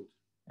to do it,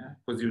 yeah,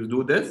 because you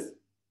do this,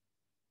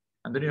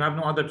 and then you have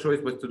no other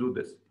choice but to do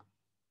this.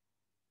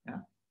 Yeah,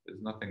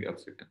 there's nothing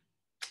else you can.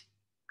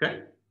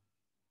 Okay.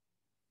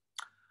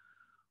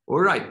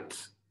 All right.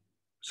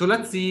 So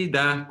let's see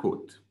the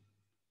code.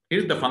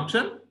 Here's the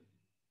function.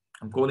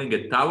 I'm calling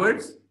it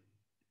towers,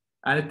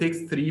 and it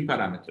takes 3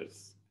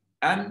 parameters: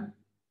 n,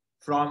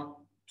 from,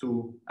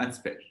 to, and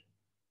spare.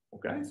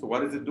 Okay. So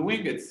what is it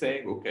doing? It's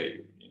saying,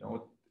 okay,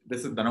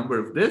 this is the number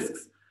of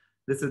disks.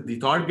 This is the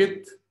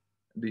target,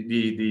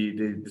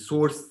 the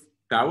source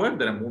tower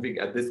that I'm moving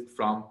a disk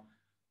from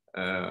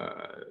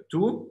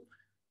to.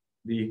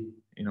 The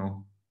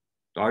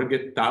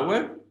target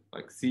tower,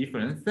 like C for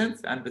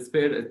instance, and the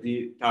spare is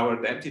the tower,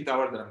 the empty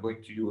tower that I'm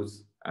going to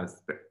use as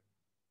spare.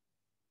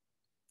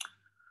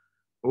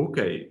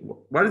 Okay,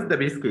 what is the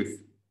base case?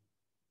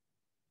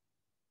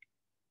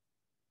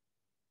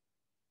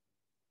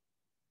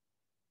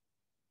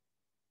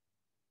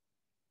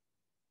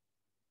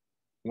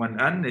 When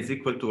n is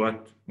equal to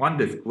what? 1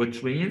 disk,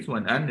 which means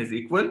when n is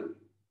equal,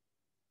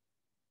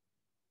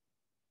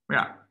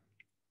 yeah,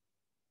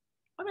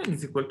 when n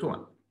is equal to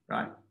 1,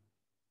 right?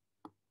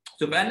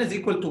 So if n is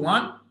equal to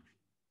 1,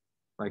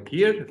 like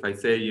here, if I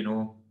say, they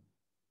don't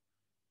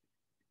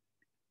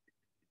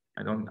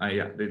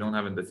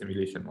have in the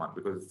simulation 1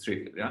 because it's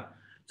tricky, yeah?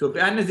 So if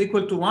n is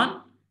equal to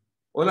 1,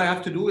 all I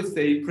have to do is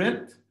say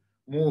print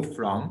move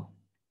from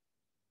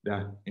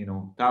the,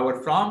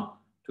 tower from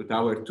to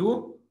tower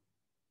 2.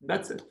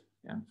 That's it,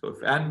 yeah? So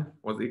if n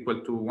was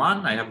equal to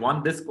 1, I have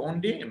 1 disk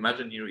only.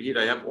 Imagine here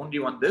I have only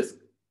 1 disk,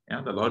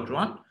 yeah, the large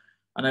one,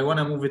 and I want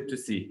to move it to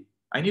C.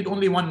 I need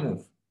only 1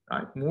 move,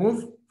 right?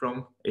 Move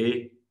from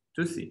A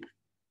to C.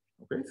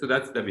 Okay, so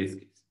that's the base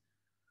case.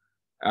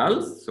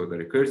 Else, so the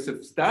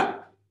recursive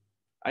step,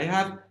 I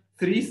have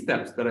 3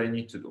 steps that I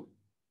need to do.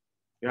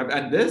 You have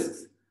n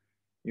disks.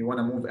 You want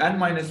to move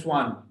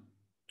n-1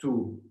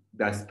 to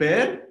the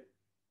spare,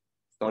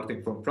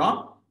 starting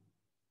from,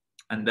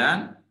 and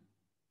then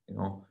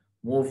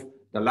move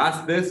the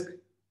last disk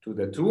to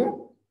the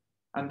 2,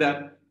 and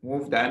then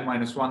move the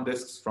n-1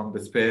 disks from the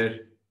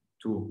spare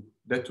to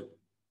the 2.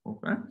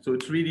 Okay, so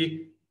it's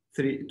really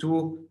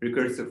 2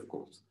 recursive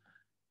calls.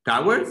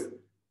 Towers,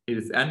 here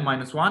is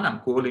n-1. I'm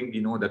calling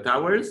the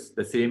towers,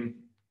 the same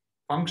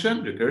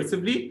function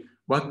recursively,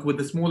 but with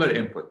the smaller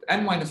input,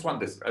 n-1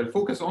 disk. I'll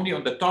focus only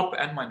on the top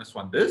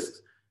n-1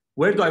 disks.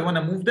 Where do I want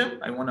to move them?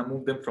 I want to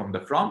move them from the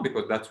from,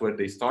 because that's where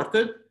they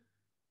started,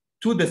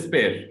 to the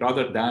spare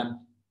rather than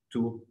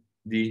to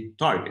the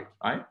target,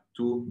 right?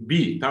 To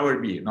B, tower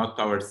B, not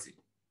tower C.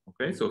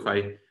 Okay, so if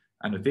I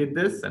annotate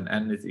this, and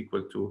n is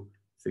equal to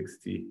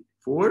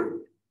 64,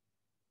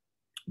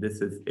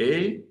 this is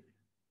A.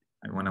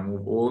 I want to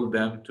move all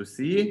them to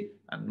C,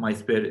 and my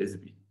spare is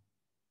B.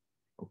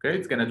 Okay,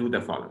 it's going to do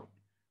the following.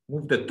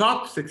 Move the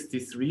top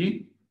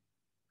 63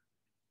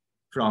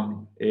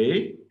 from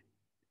A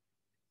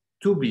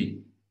to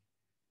B,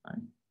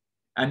 right?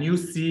 And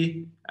use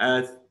C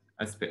as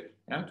a spare,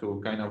 yeah, to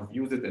kind of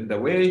use it in the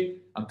way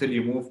until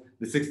you move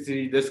the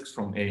 63 disks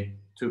from A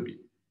to B.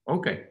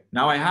 Okay,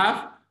 now I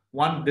have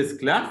 1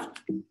 disk left.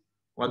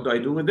 What do I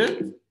do with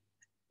it?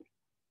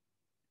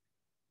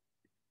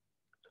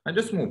 I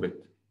just move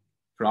it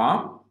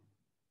from,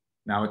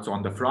 now it's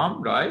on the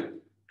from, right,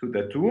 to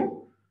the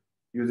 2,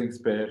 using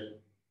spare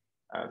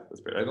as the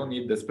spare. I don't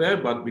need the spare,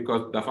 but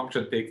because the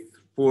function takes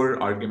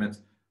 4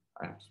 arguments,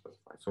 I have to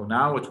specify. So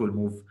now it will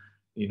move,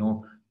 you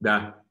know,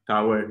 the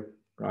tower,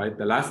 right?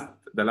 The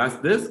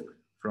last disk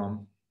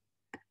from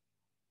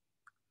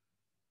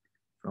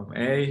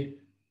A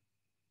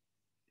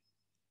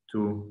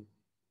to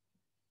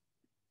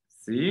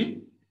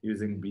C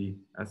using B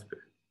as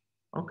spare.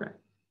 Okay.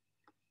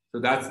 So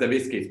that's the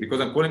base case. Because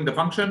I'm calling the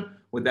function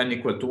with n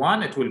equal to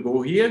 1, it will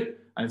go here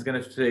and it's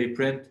going to say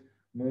print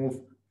move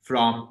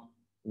from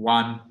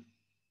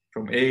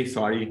A,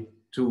 sorry,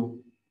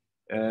 to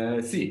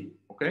C.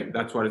 Okay,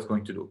 that's what it's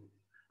going to do.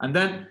 And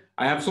then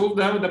I have solved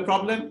the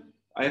problem.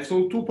 I have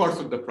solved 2 parts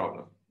of the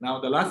problem. Now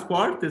the last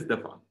part is the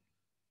fun.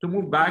 To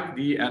move back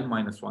the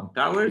n-1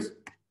 towers.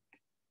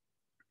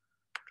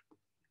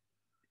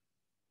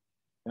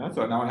 Yeah,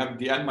 so now I have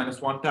the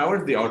n-1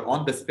 towers. They are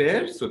on the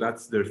spare, so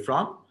that's their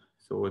from.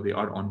 So they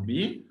are on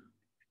B.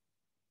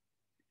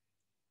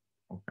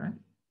 Okay,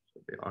 so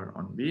they are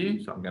on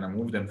B. So I'm going to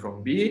move them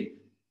from B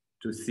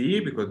to C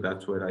because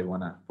that's where I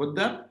want to put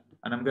them.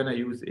 And I'm going to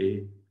use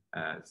A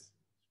as.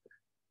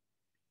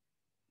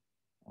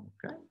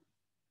 Okay.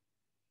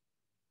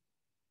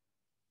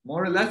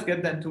 More or less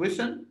get the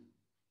intuition.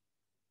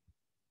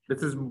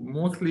 This is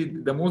mostly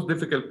the most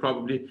difficult,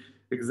 probably,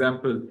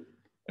 example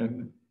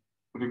and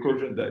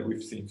recursion that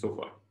we've seen so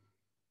far.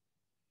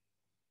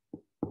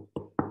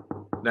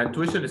 The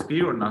intuition is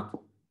clear or not?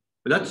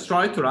 Let's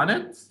try to run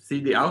it,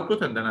 see the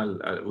output, and then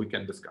we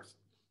can discuss.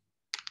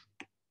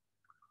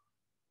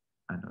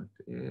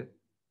 Annotate,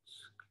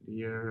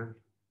 clear.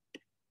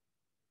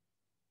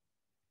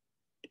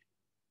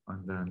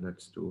 And then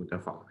let's do the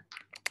following.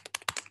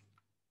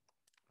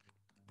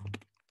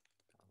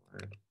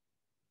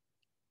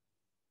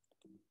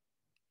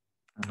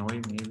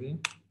 Annoy maybe.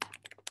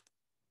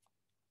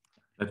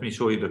 Let me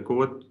show you the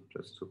code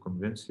just to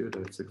convince you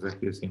that it's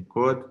exactly the same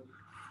code.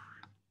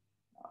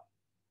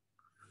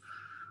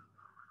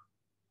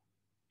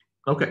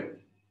 Okay.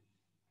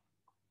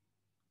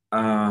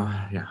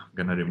 Yeah, I'm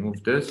gonna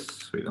remove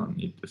this. We don't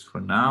need this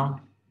for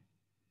now.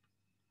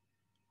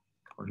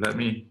 Or let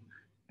me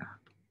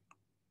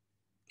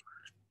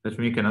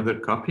make another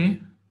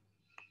copy.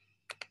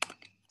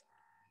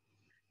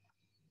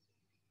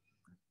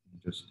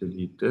 Just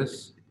delete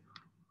this.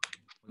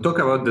 We'll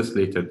talk about this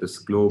later, this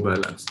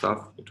global and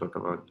stuff. We'll talk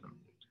about them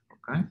later,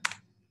 okay?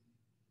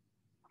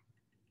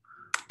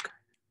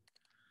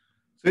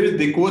 So here's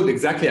the code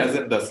exactly as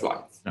in the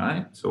slides,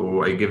 right?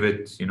 So I give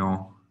it, you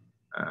know,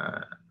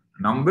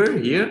 number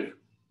here.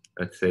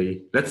 Let's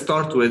say, let's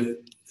start with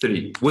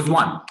 3, with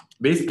 1,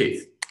 base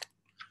case.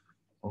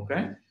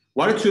 Okay?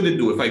 What should it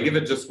do if I give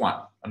it just 1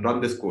 and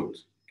run this code?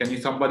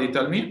 Can somebody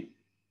tell me?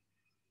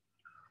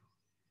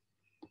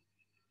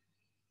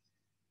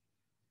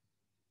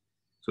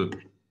 So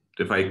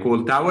if I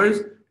call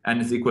towers,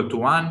 n is equal to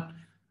 1,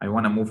 I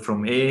want to move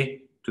from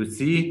A to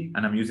C,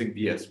 and I'm using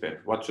B as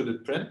spare. What should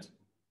it print?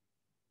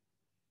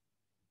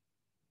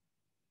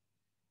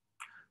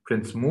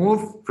 Prints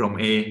move from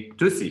A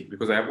to C,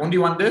 because I have only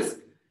one disk,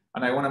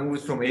 and I want to move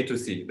it from A to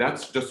C.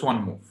 That's just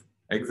one move.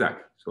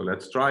 Exactly. So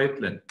let's try it,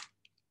 Lynn.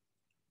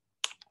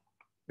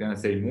 I'm going to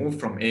say move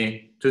from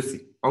A to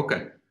C.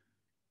 Okay.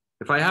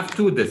 If I have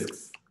 2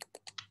 disks,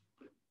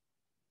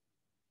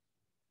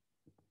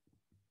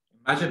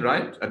 imagine,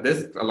 right, a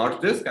disk, a large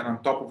disk, and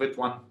on top of it,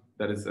 one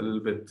that is a little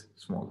bit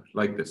smaller,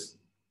 like this.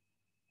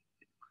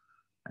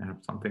 I have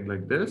something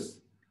like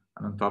this,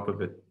 and on top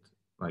of it,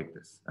 like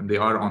this. And they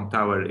are on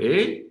tower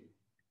A,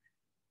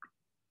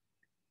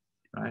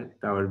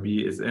 right? Tower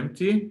B is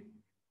empty,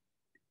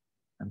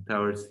 and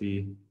tower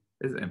C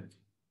is empty.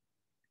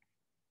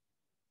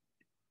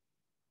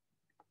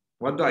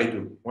 What do I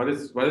do? What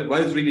is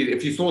really,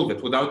 if you solve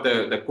it without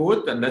the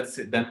code, then let's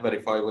then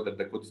verify whether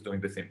the code is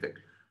doing the same thing.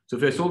 So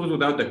if I solve it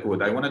without the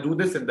code, I want to do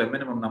this in the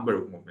minimum number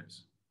of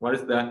movements. What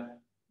is the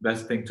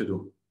best thing to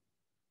do?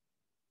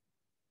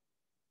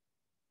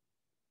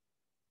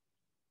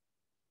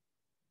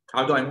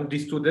 How do I move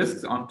these 2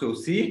 disks onto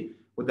C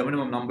with the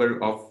minimum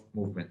number of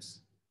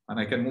movements? And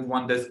I can move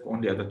 1 disk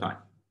only at a time.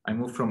 I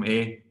move from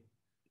A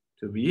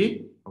to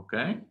B,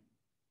 okay?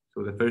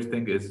 So the first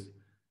thing is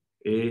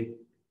A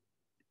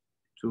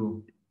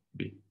to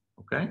B,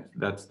 okay?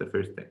 That's the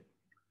first thing.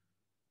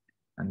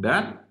 And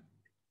then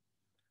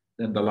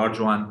the large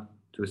one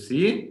to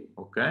C,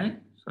 okay?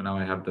 So now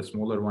I have the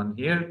smaller one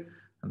here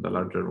and the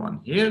larger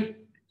one here.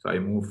 So I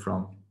move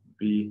from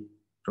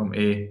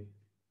A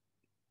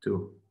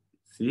to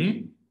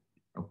C,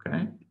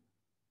 okay?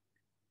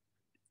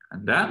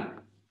 And then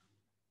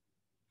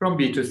from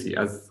B to C,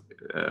 as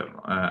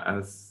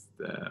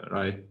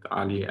right,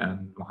 Ali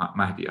and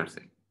Mahdi are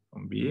saying,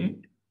 from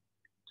B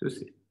to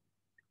C,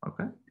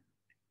 okay?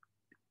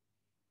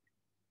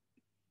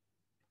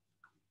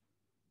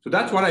 So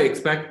that's what I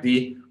expect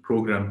the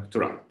program to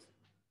write.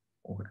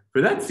 Okay. So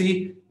let's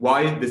see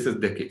why this is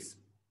the case.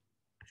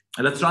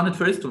 And let's run it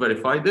first to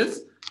verify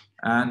this,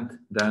 and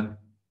then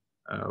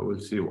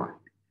we'll see why.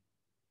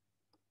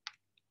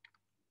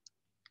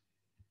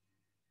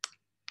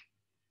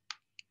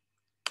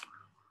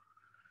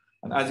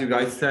 And as you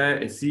guys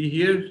see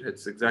here,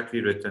 it's exactly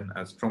written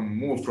as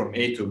move from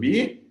A to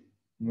B,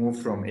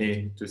 move from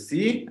A to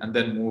C, and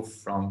then move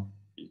from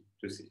B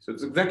to C. So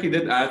it's exactly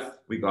that as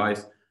we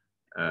guys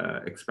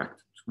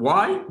expected.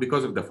 Why?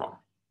 Because of the form.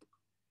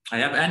 I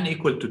have n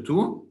equal to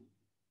 2.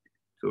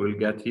 So we'll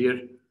get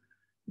here,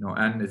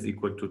 n is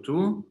equal to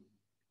 2.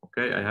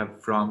 Okay, I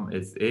have from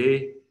is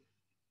A,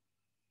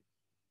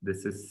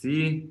 this is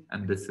C,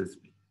 and this is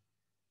B.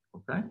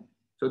 Okay,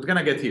 so it's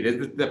gonna get here. Is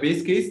this the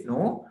base case?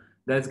 No.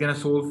 Then it's gonna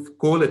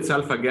call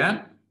itself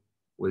again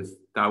with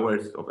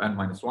towers of n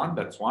minus 1.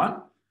 That's 1.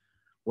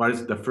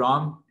 Where's the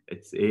from?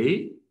 It's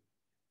A.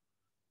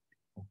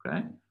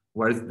 Okay.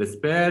 Where's the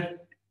spare?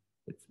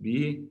 It's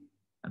B.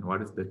 And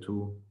what is the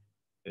 2?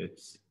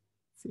 It's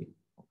C.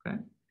 Okay.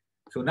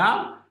 So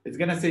now it's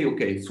gonna say,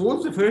 okay,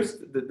 solve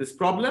this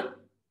problem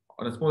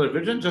on a smaller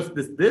version, just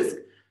this disk,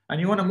 and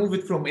you want to move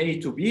it from A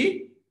to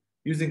B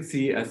using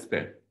C as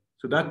spare.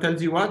 So that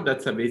tells you what?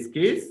 That's a base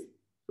case.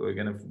 So we're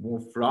gonna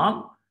move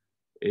from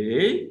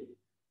A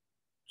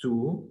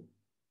to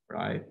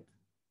right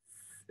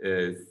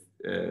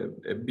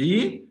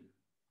B.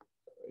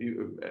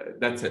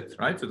 That's it,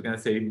 right? So it's gonna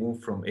say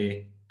move from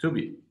A to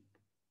B,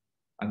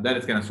 and then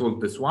it's gonna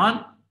solve this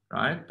one,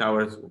 right?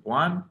 Towers of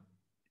 1,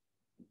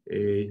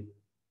 A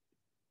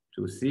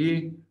to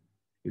C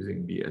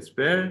using B as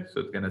spare.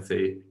 So it's gonna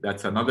say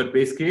that's another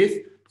base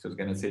case. So it's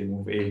gonna say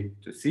move A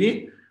to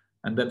C,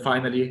 and then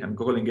finally I'm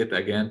calling it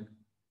again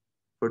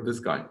for this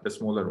guy, the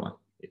smaller one.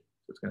 So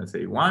it's gonna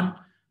say 1,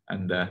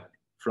 and the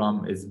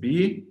from is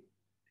B,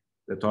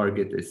 the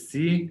target is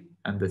C,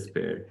 and the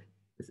spare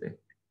is A.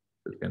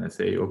 So it's gonna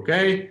say,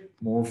 okay,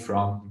 move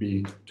from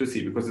B to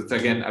C, because it's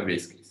again a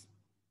base case.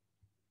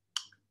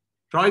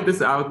 Try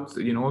this out,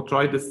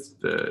 try this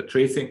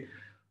tracing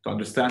to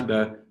understand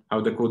how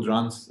the code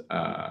runs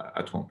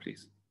at home,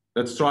 please.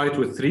 Let's try it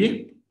with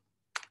 3.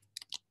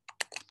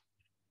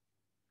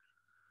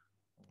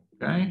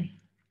 Okay.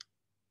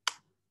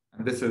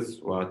 And this is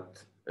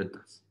what it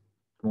does.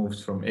 It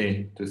moves from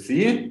A to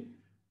C,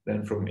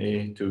 then from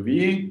A to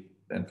B,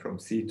 then from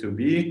C to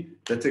B.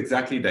 That's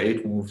exactly the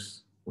 8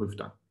 moves we've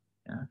done.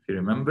 Yeah. If you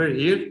remember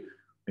here,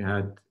 we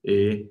had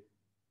A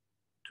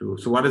to,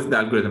 so what is the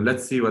algorithm?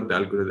 Let's see what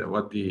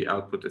the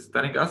output is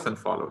telling us and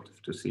follow it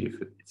to see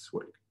if it's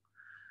working.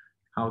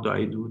 How do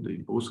I do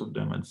both of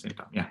them at the same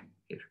time? Yeah,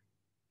 here.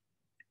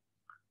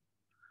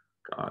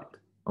 God,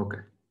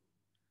 okay.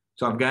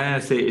 So I'm gonna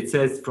say, it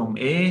says from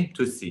A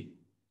to C.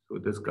 So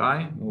this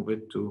guy, move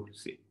it to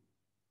C.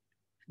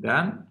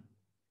 Then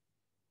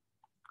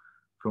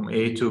from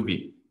A to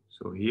B.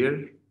 So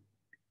here,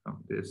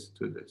 from this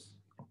to this,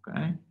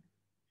 okay?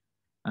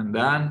 And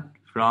then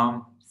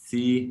from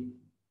C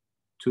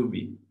to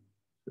B.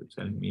 So it's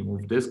telling me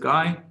move this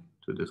guy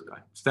to this guy.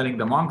 It's telling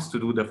the monks to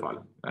do the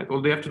following, right?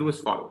 All they have to do is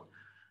follow.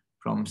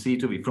 From C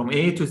to B, from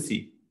A to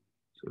C.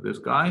 So this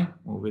guy,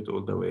 move it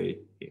all the way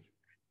here,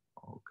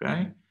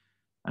 okay?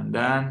 And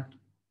then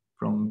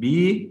from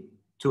B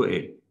to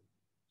A.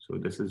 So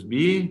this is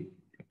B,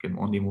 I can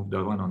only move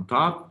the one on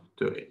top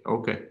to A.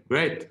 Okay,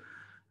 great.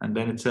 And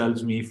then it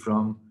tells me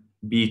from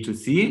B to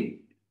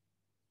C.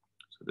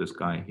 So this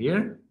guy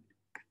here.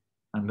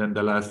 And then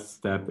the last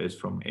step is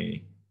from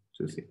A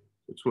to C.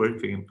 It's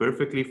working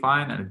perfectly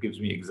fine, and it gives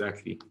me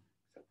exactly.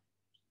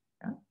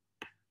 Yeah.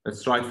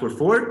 Let's try it for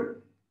 4.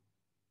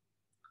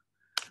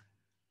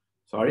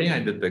 Sorry, I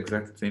did the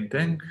exact same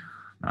thing.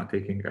 Not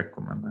taking a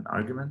commandment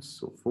arguments.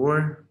 So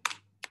 4.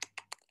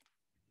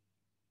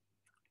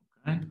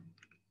 Okay.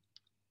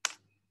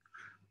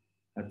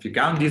 If you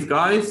count these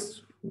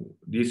guys,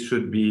 these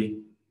should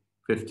be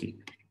 50.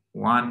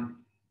 1,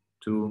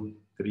 2,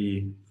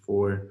 3,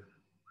 4,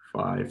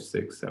 5,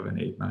 6, 7,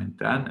 8, 9,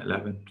 10,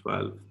 11,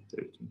 12,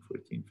 13,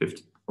 14,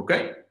 15.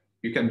 Okay,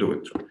 you can do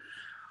it.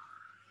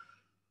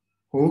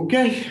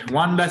 Okay,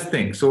 one last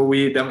thing. So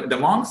the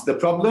monks, the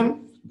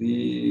problem,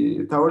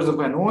 the Towers of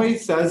Hanoi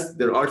says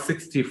there are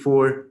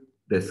 64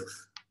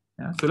 disks.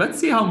 Yeah? So let's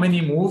see how many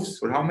moves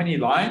or how many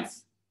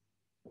lines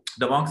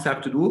the monks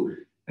have to do.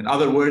 In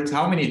other words,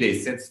 how many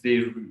days, since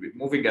they're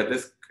moving a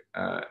disk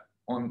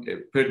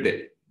per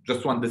day,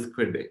 just one disk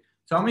per day.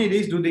 So how many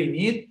days do they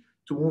need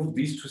to move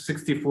these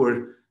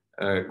 64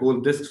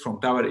 gold disks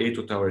from Tower A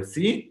to Tower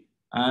C?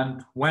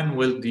 And when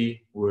will the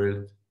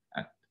world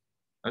end?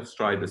 Let's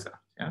try this out.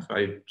 Yeah, so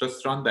I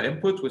just run the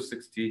input with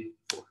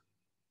 64.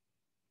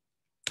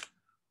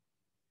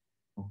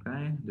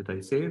 Okay, did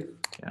I save?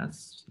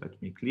 Yes, let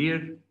me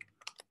clear.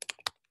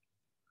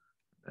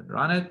 Then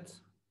run it.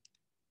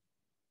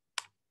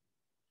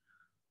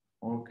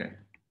 Okay.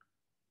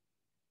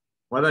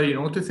 What are you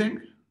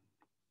noticing?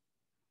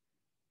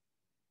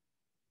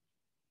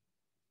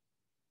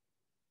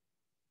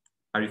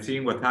 Are you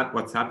seeing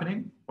what's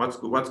happening? What's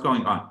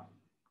going on?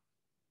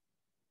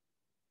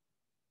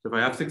 So if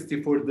I have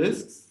 64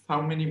 disks,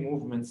 how many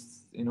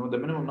movements? The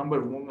minimum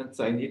number of movements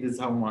I need is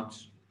how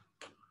much?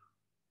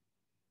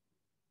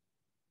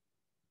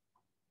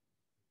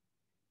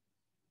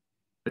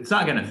 It's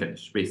not gonna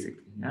finish,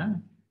 basically. Yeah,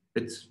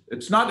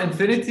 it's not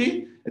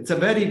infinity. it's a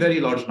very, very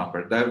large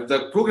number.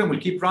 The program will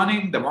keep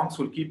running, the monks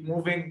will keep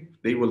moving,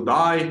 they will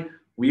die,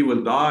 we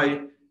will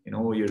die, you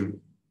know, your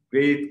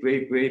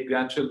great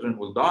grandchildren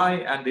will die,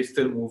 and they're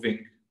still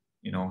moving,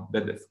 you know,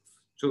 the disks.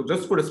 So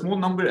just for a small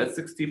number at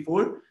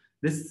 64,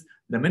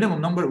 the minimum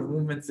number of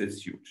movements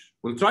is huge.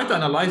 We'll try to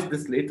analyze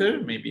this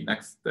later, maybe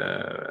next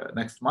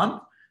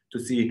month,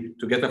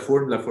 to get a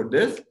formula for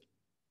this.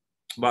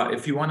 But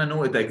if you want to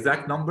know the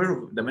exact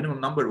number, the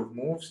minimum number of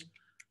moves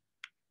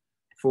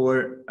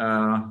for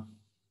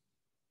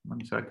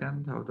 1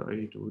 second, how do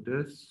I do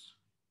this?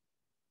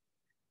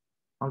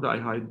 How do I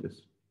hide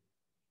this?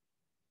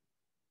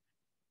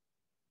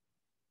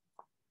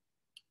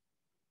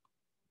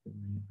 Give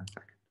me a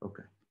second.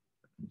 Okay,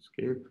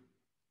 escape.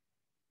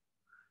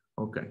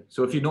 Okay,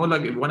 so if you know,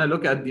 like, if you want to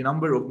look at the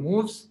number of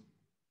moves,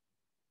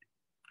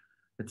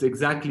 it's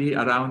exactly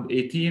around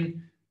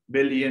 18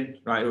 billion,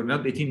 right? Or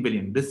not 18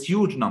 billion, this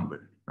huge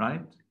number,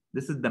 right?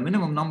 This is the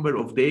minimum number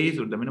of days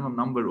or the minimum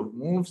number of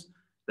moves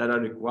that are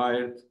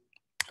required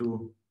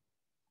to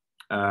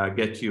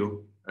get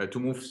you to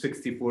move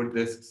 64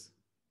 disks.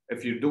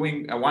 If you're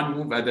doing one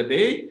move at a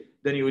day,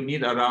 then you would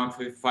need around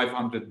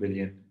 500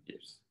 billion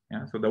years.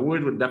 Yeah, so the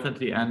world would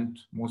definitely end,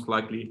 most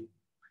likely,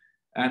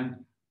 and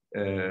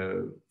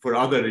for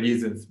other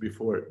reasons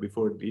before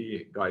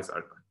the guys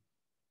are done.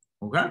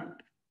 Okay.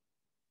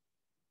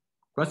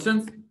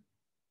 Questions?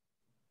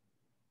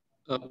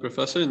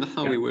 Professor,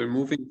 now we were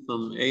moving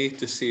from A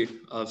to C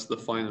as the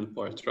final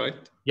part, right?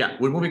 Yeah,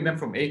 we're moving them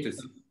from A to C.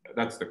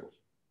 That's the goal.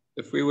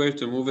 If we were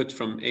to move it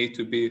from A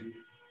to B,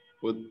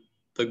 would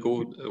the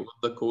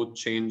code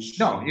change?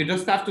 No, you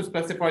just have to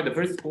specify the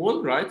first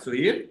call, right? So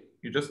here,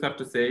 you just have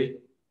to say,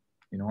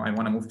 you know, I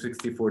want to move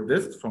 64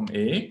 disks from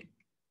A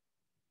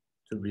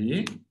to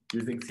B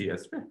using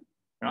CSV,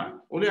 right?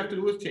 All you have to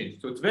do is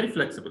change. So it's very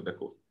flexible, the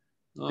code.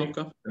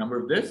 Okay. The number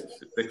of disks,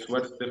 it takes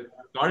what's the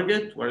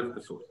target, what is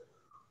the source.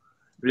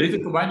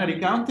 Related to binary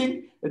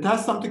counting, it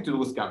has something to do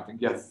with counting.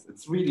 Yes,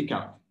 it's really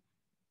counting.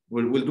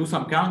 We'll do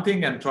some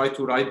counting and try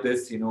to write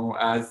this, you know,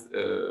 as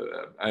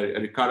a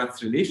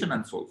recurrence relation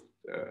and solve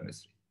it.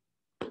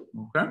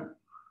 Okay.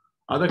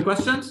 Other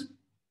questions?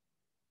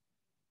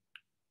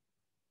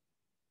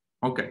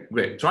 Okay,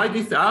 great. Try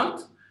this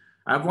out.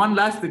 I have one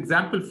last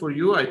example for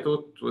you. I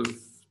thought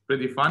was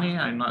pretty funny.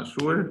 I'm not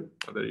sure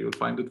whether you'll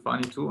find it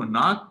funny too or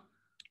not.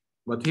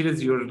 But here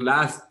is your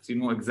last, you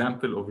know,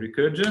 example of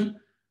recursion.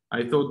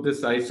 I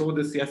saw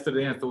this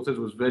yesterday and I thought it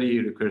was very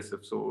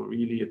recursive. So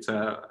really it's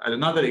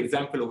another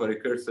example of a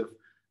recursive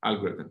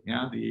algorithm.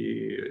 Yeah,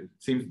 it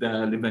seems the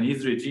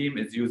Lebanese regime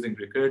is using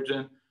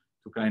recursion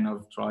to kind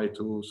of try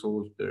to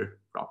solve their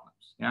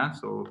problems. Yeah,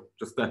 so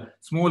just a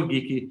small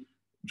geeky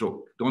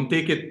joke. Don't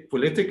take it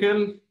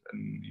political.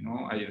 And, you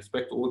know, I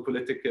respect all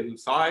political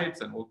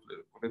sides and all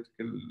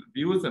political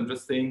views. I'm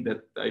just saying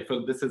that I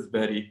felt this is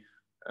very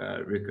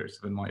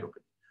recursive in my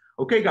opinion.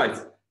 Okay,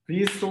 guys.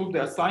 Please solve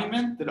the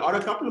assignment. There are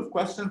a couple of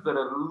questions that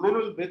are a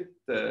little bit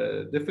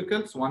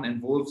difficult. One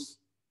involves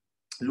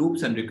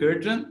loops and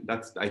recursion.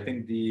 That's, I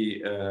think,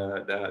 the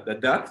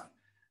depth.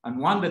 And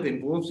one that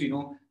involves, you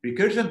know,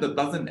 recursion that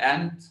doesn't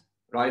end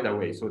right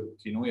away. So,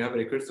 you know, you have a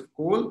recursive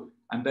call,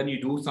 and then you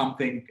do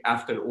something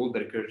after all the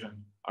recursion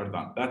are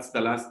done. That's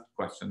the last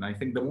question. I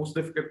think the most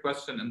difficult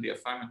question in the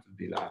assignment is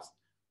the last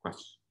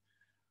question.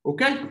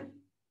 Okay.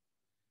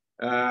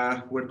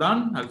 We're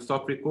done. I'll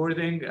stop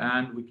recording,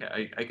 and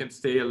I can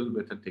stay a little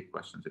bit and take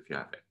questions if you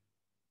have it.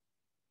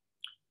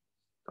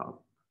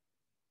 Stop.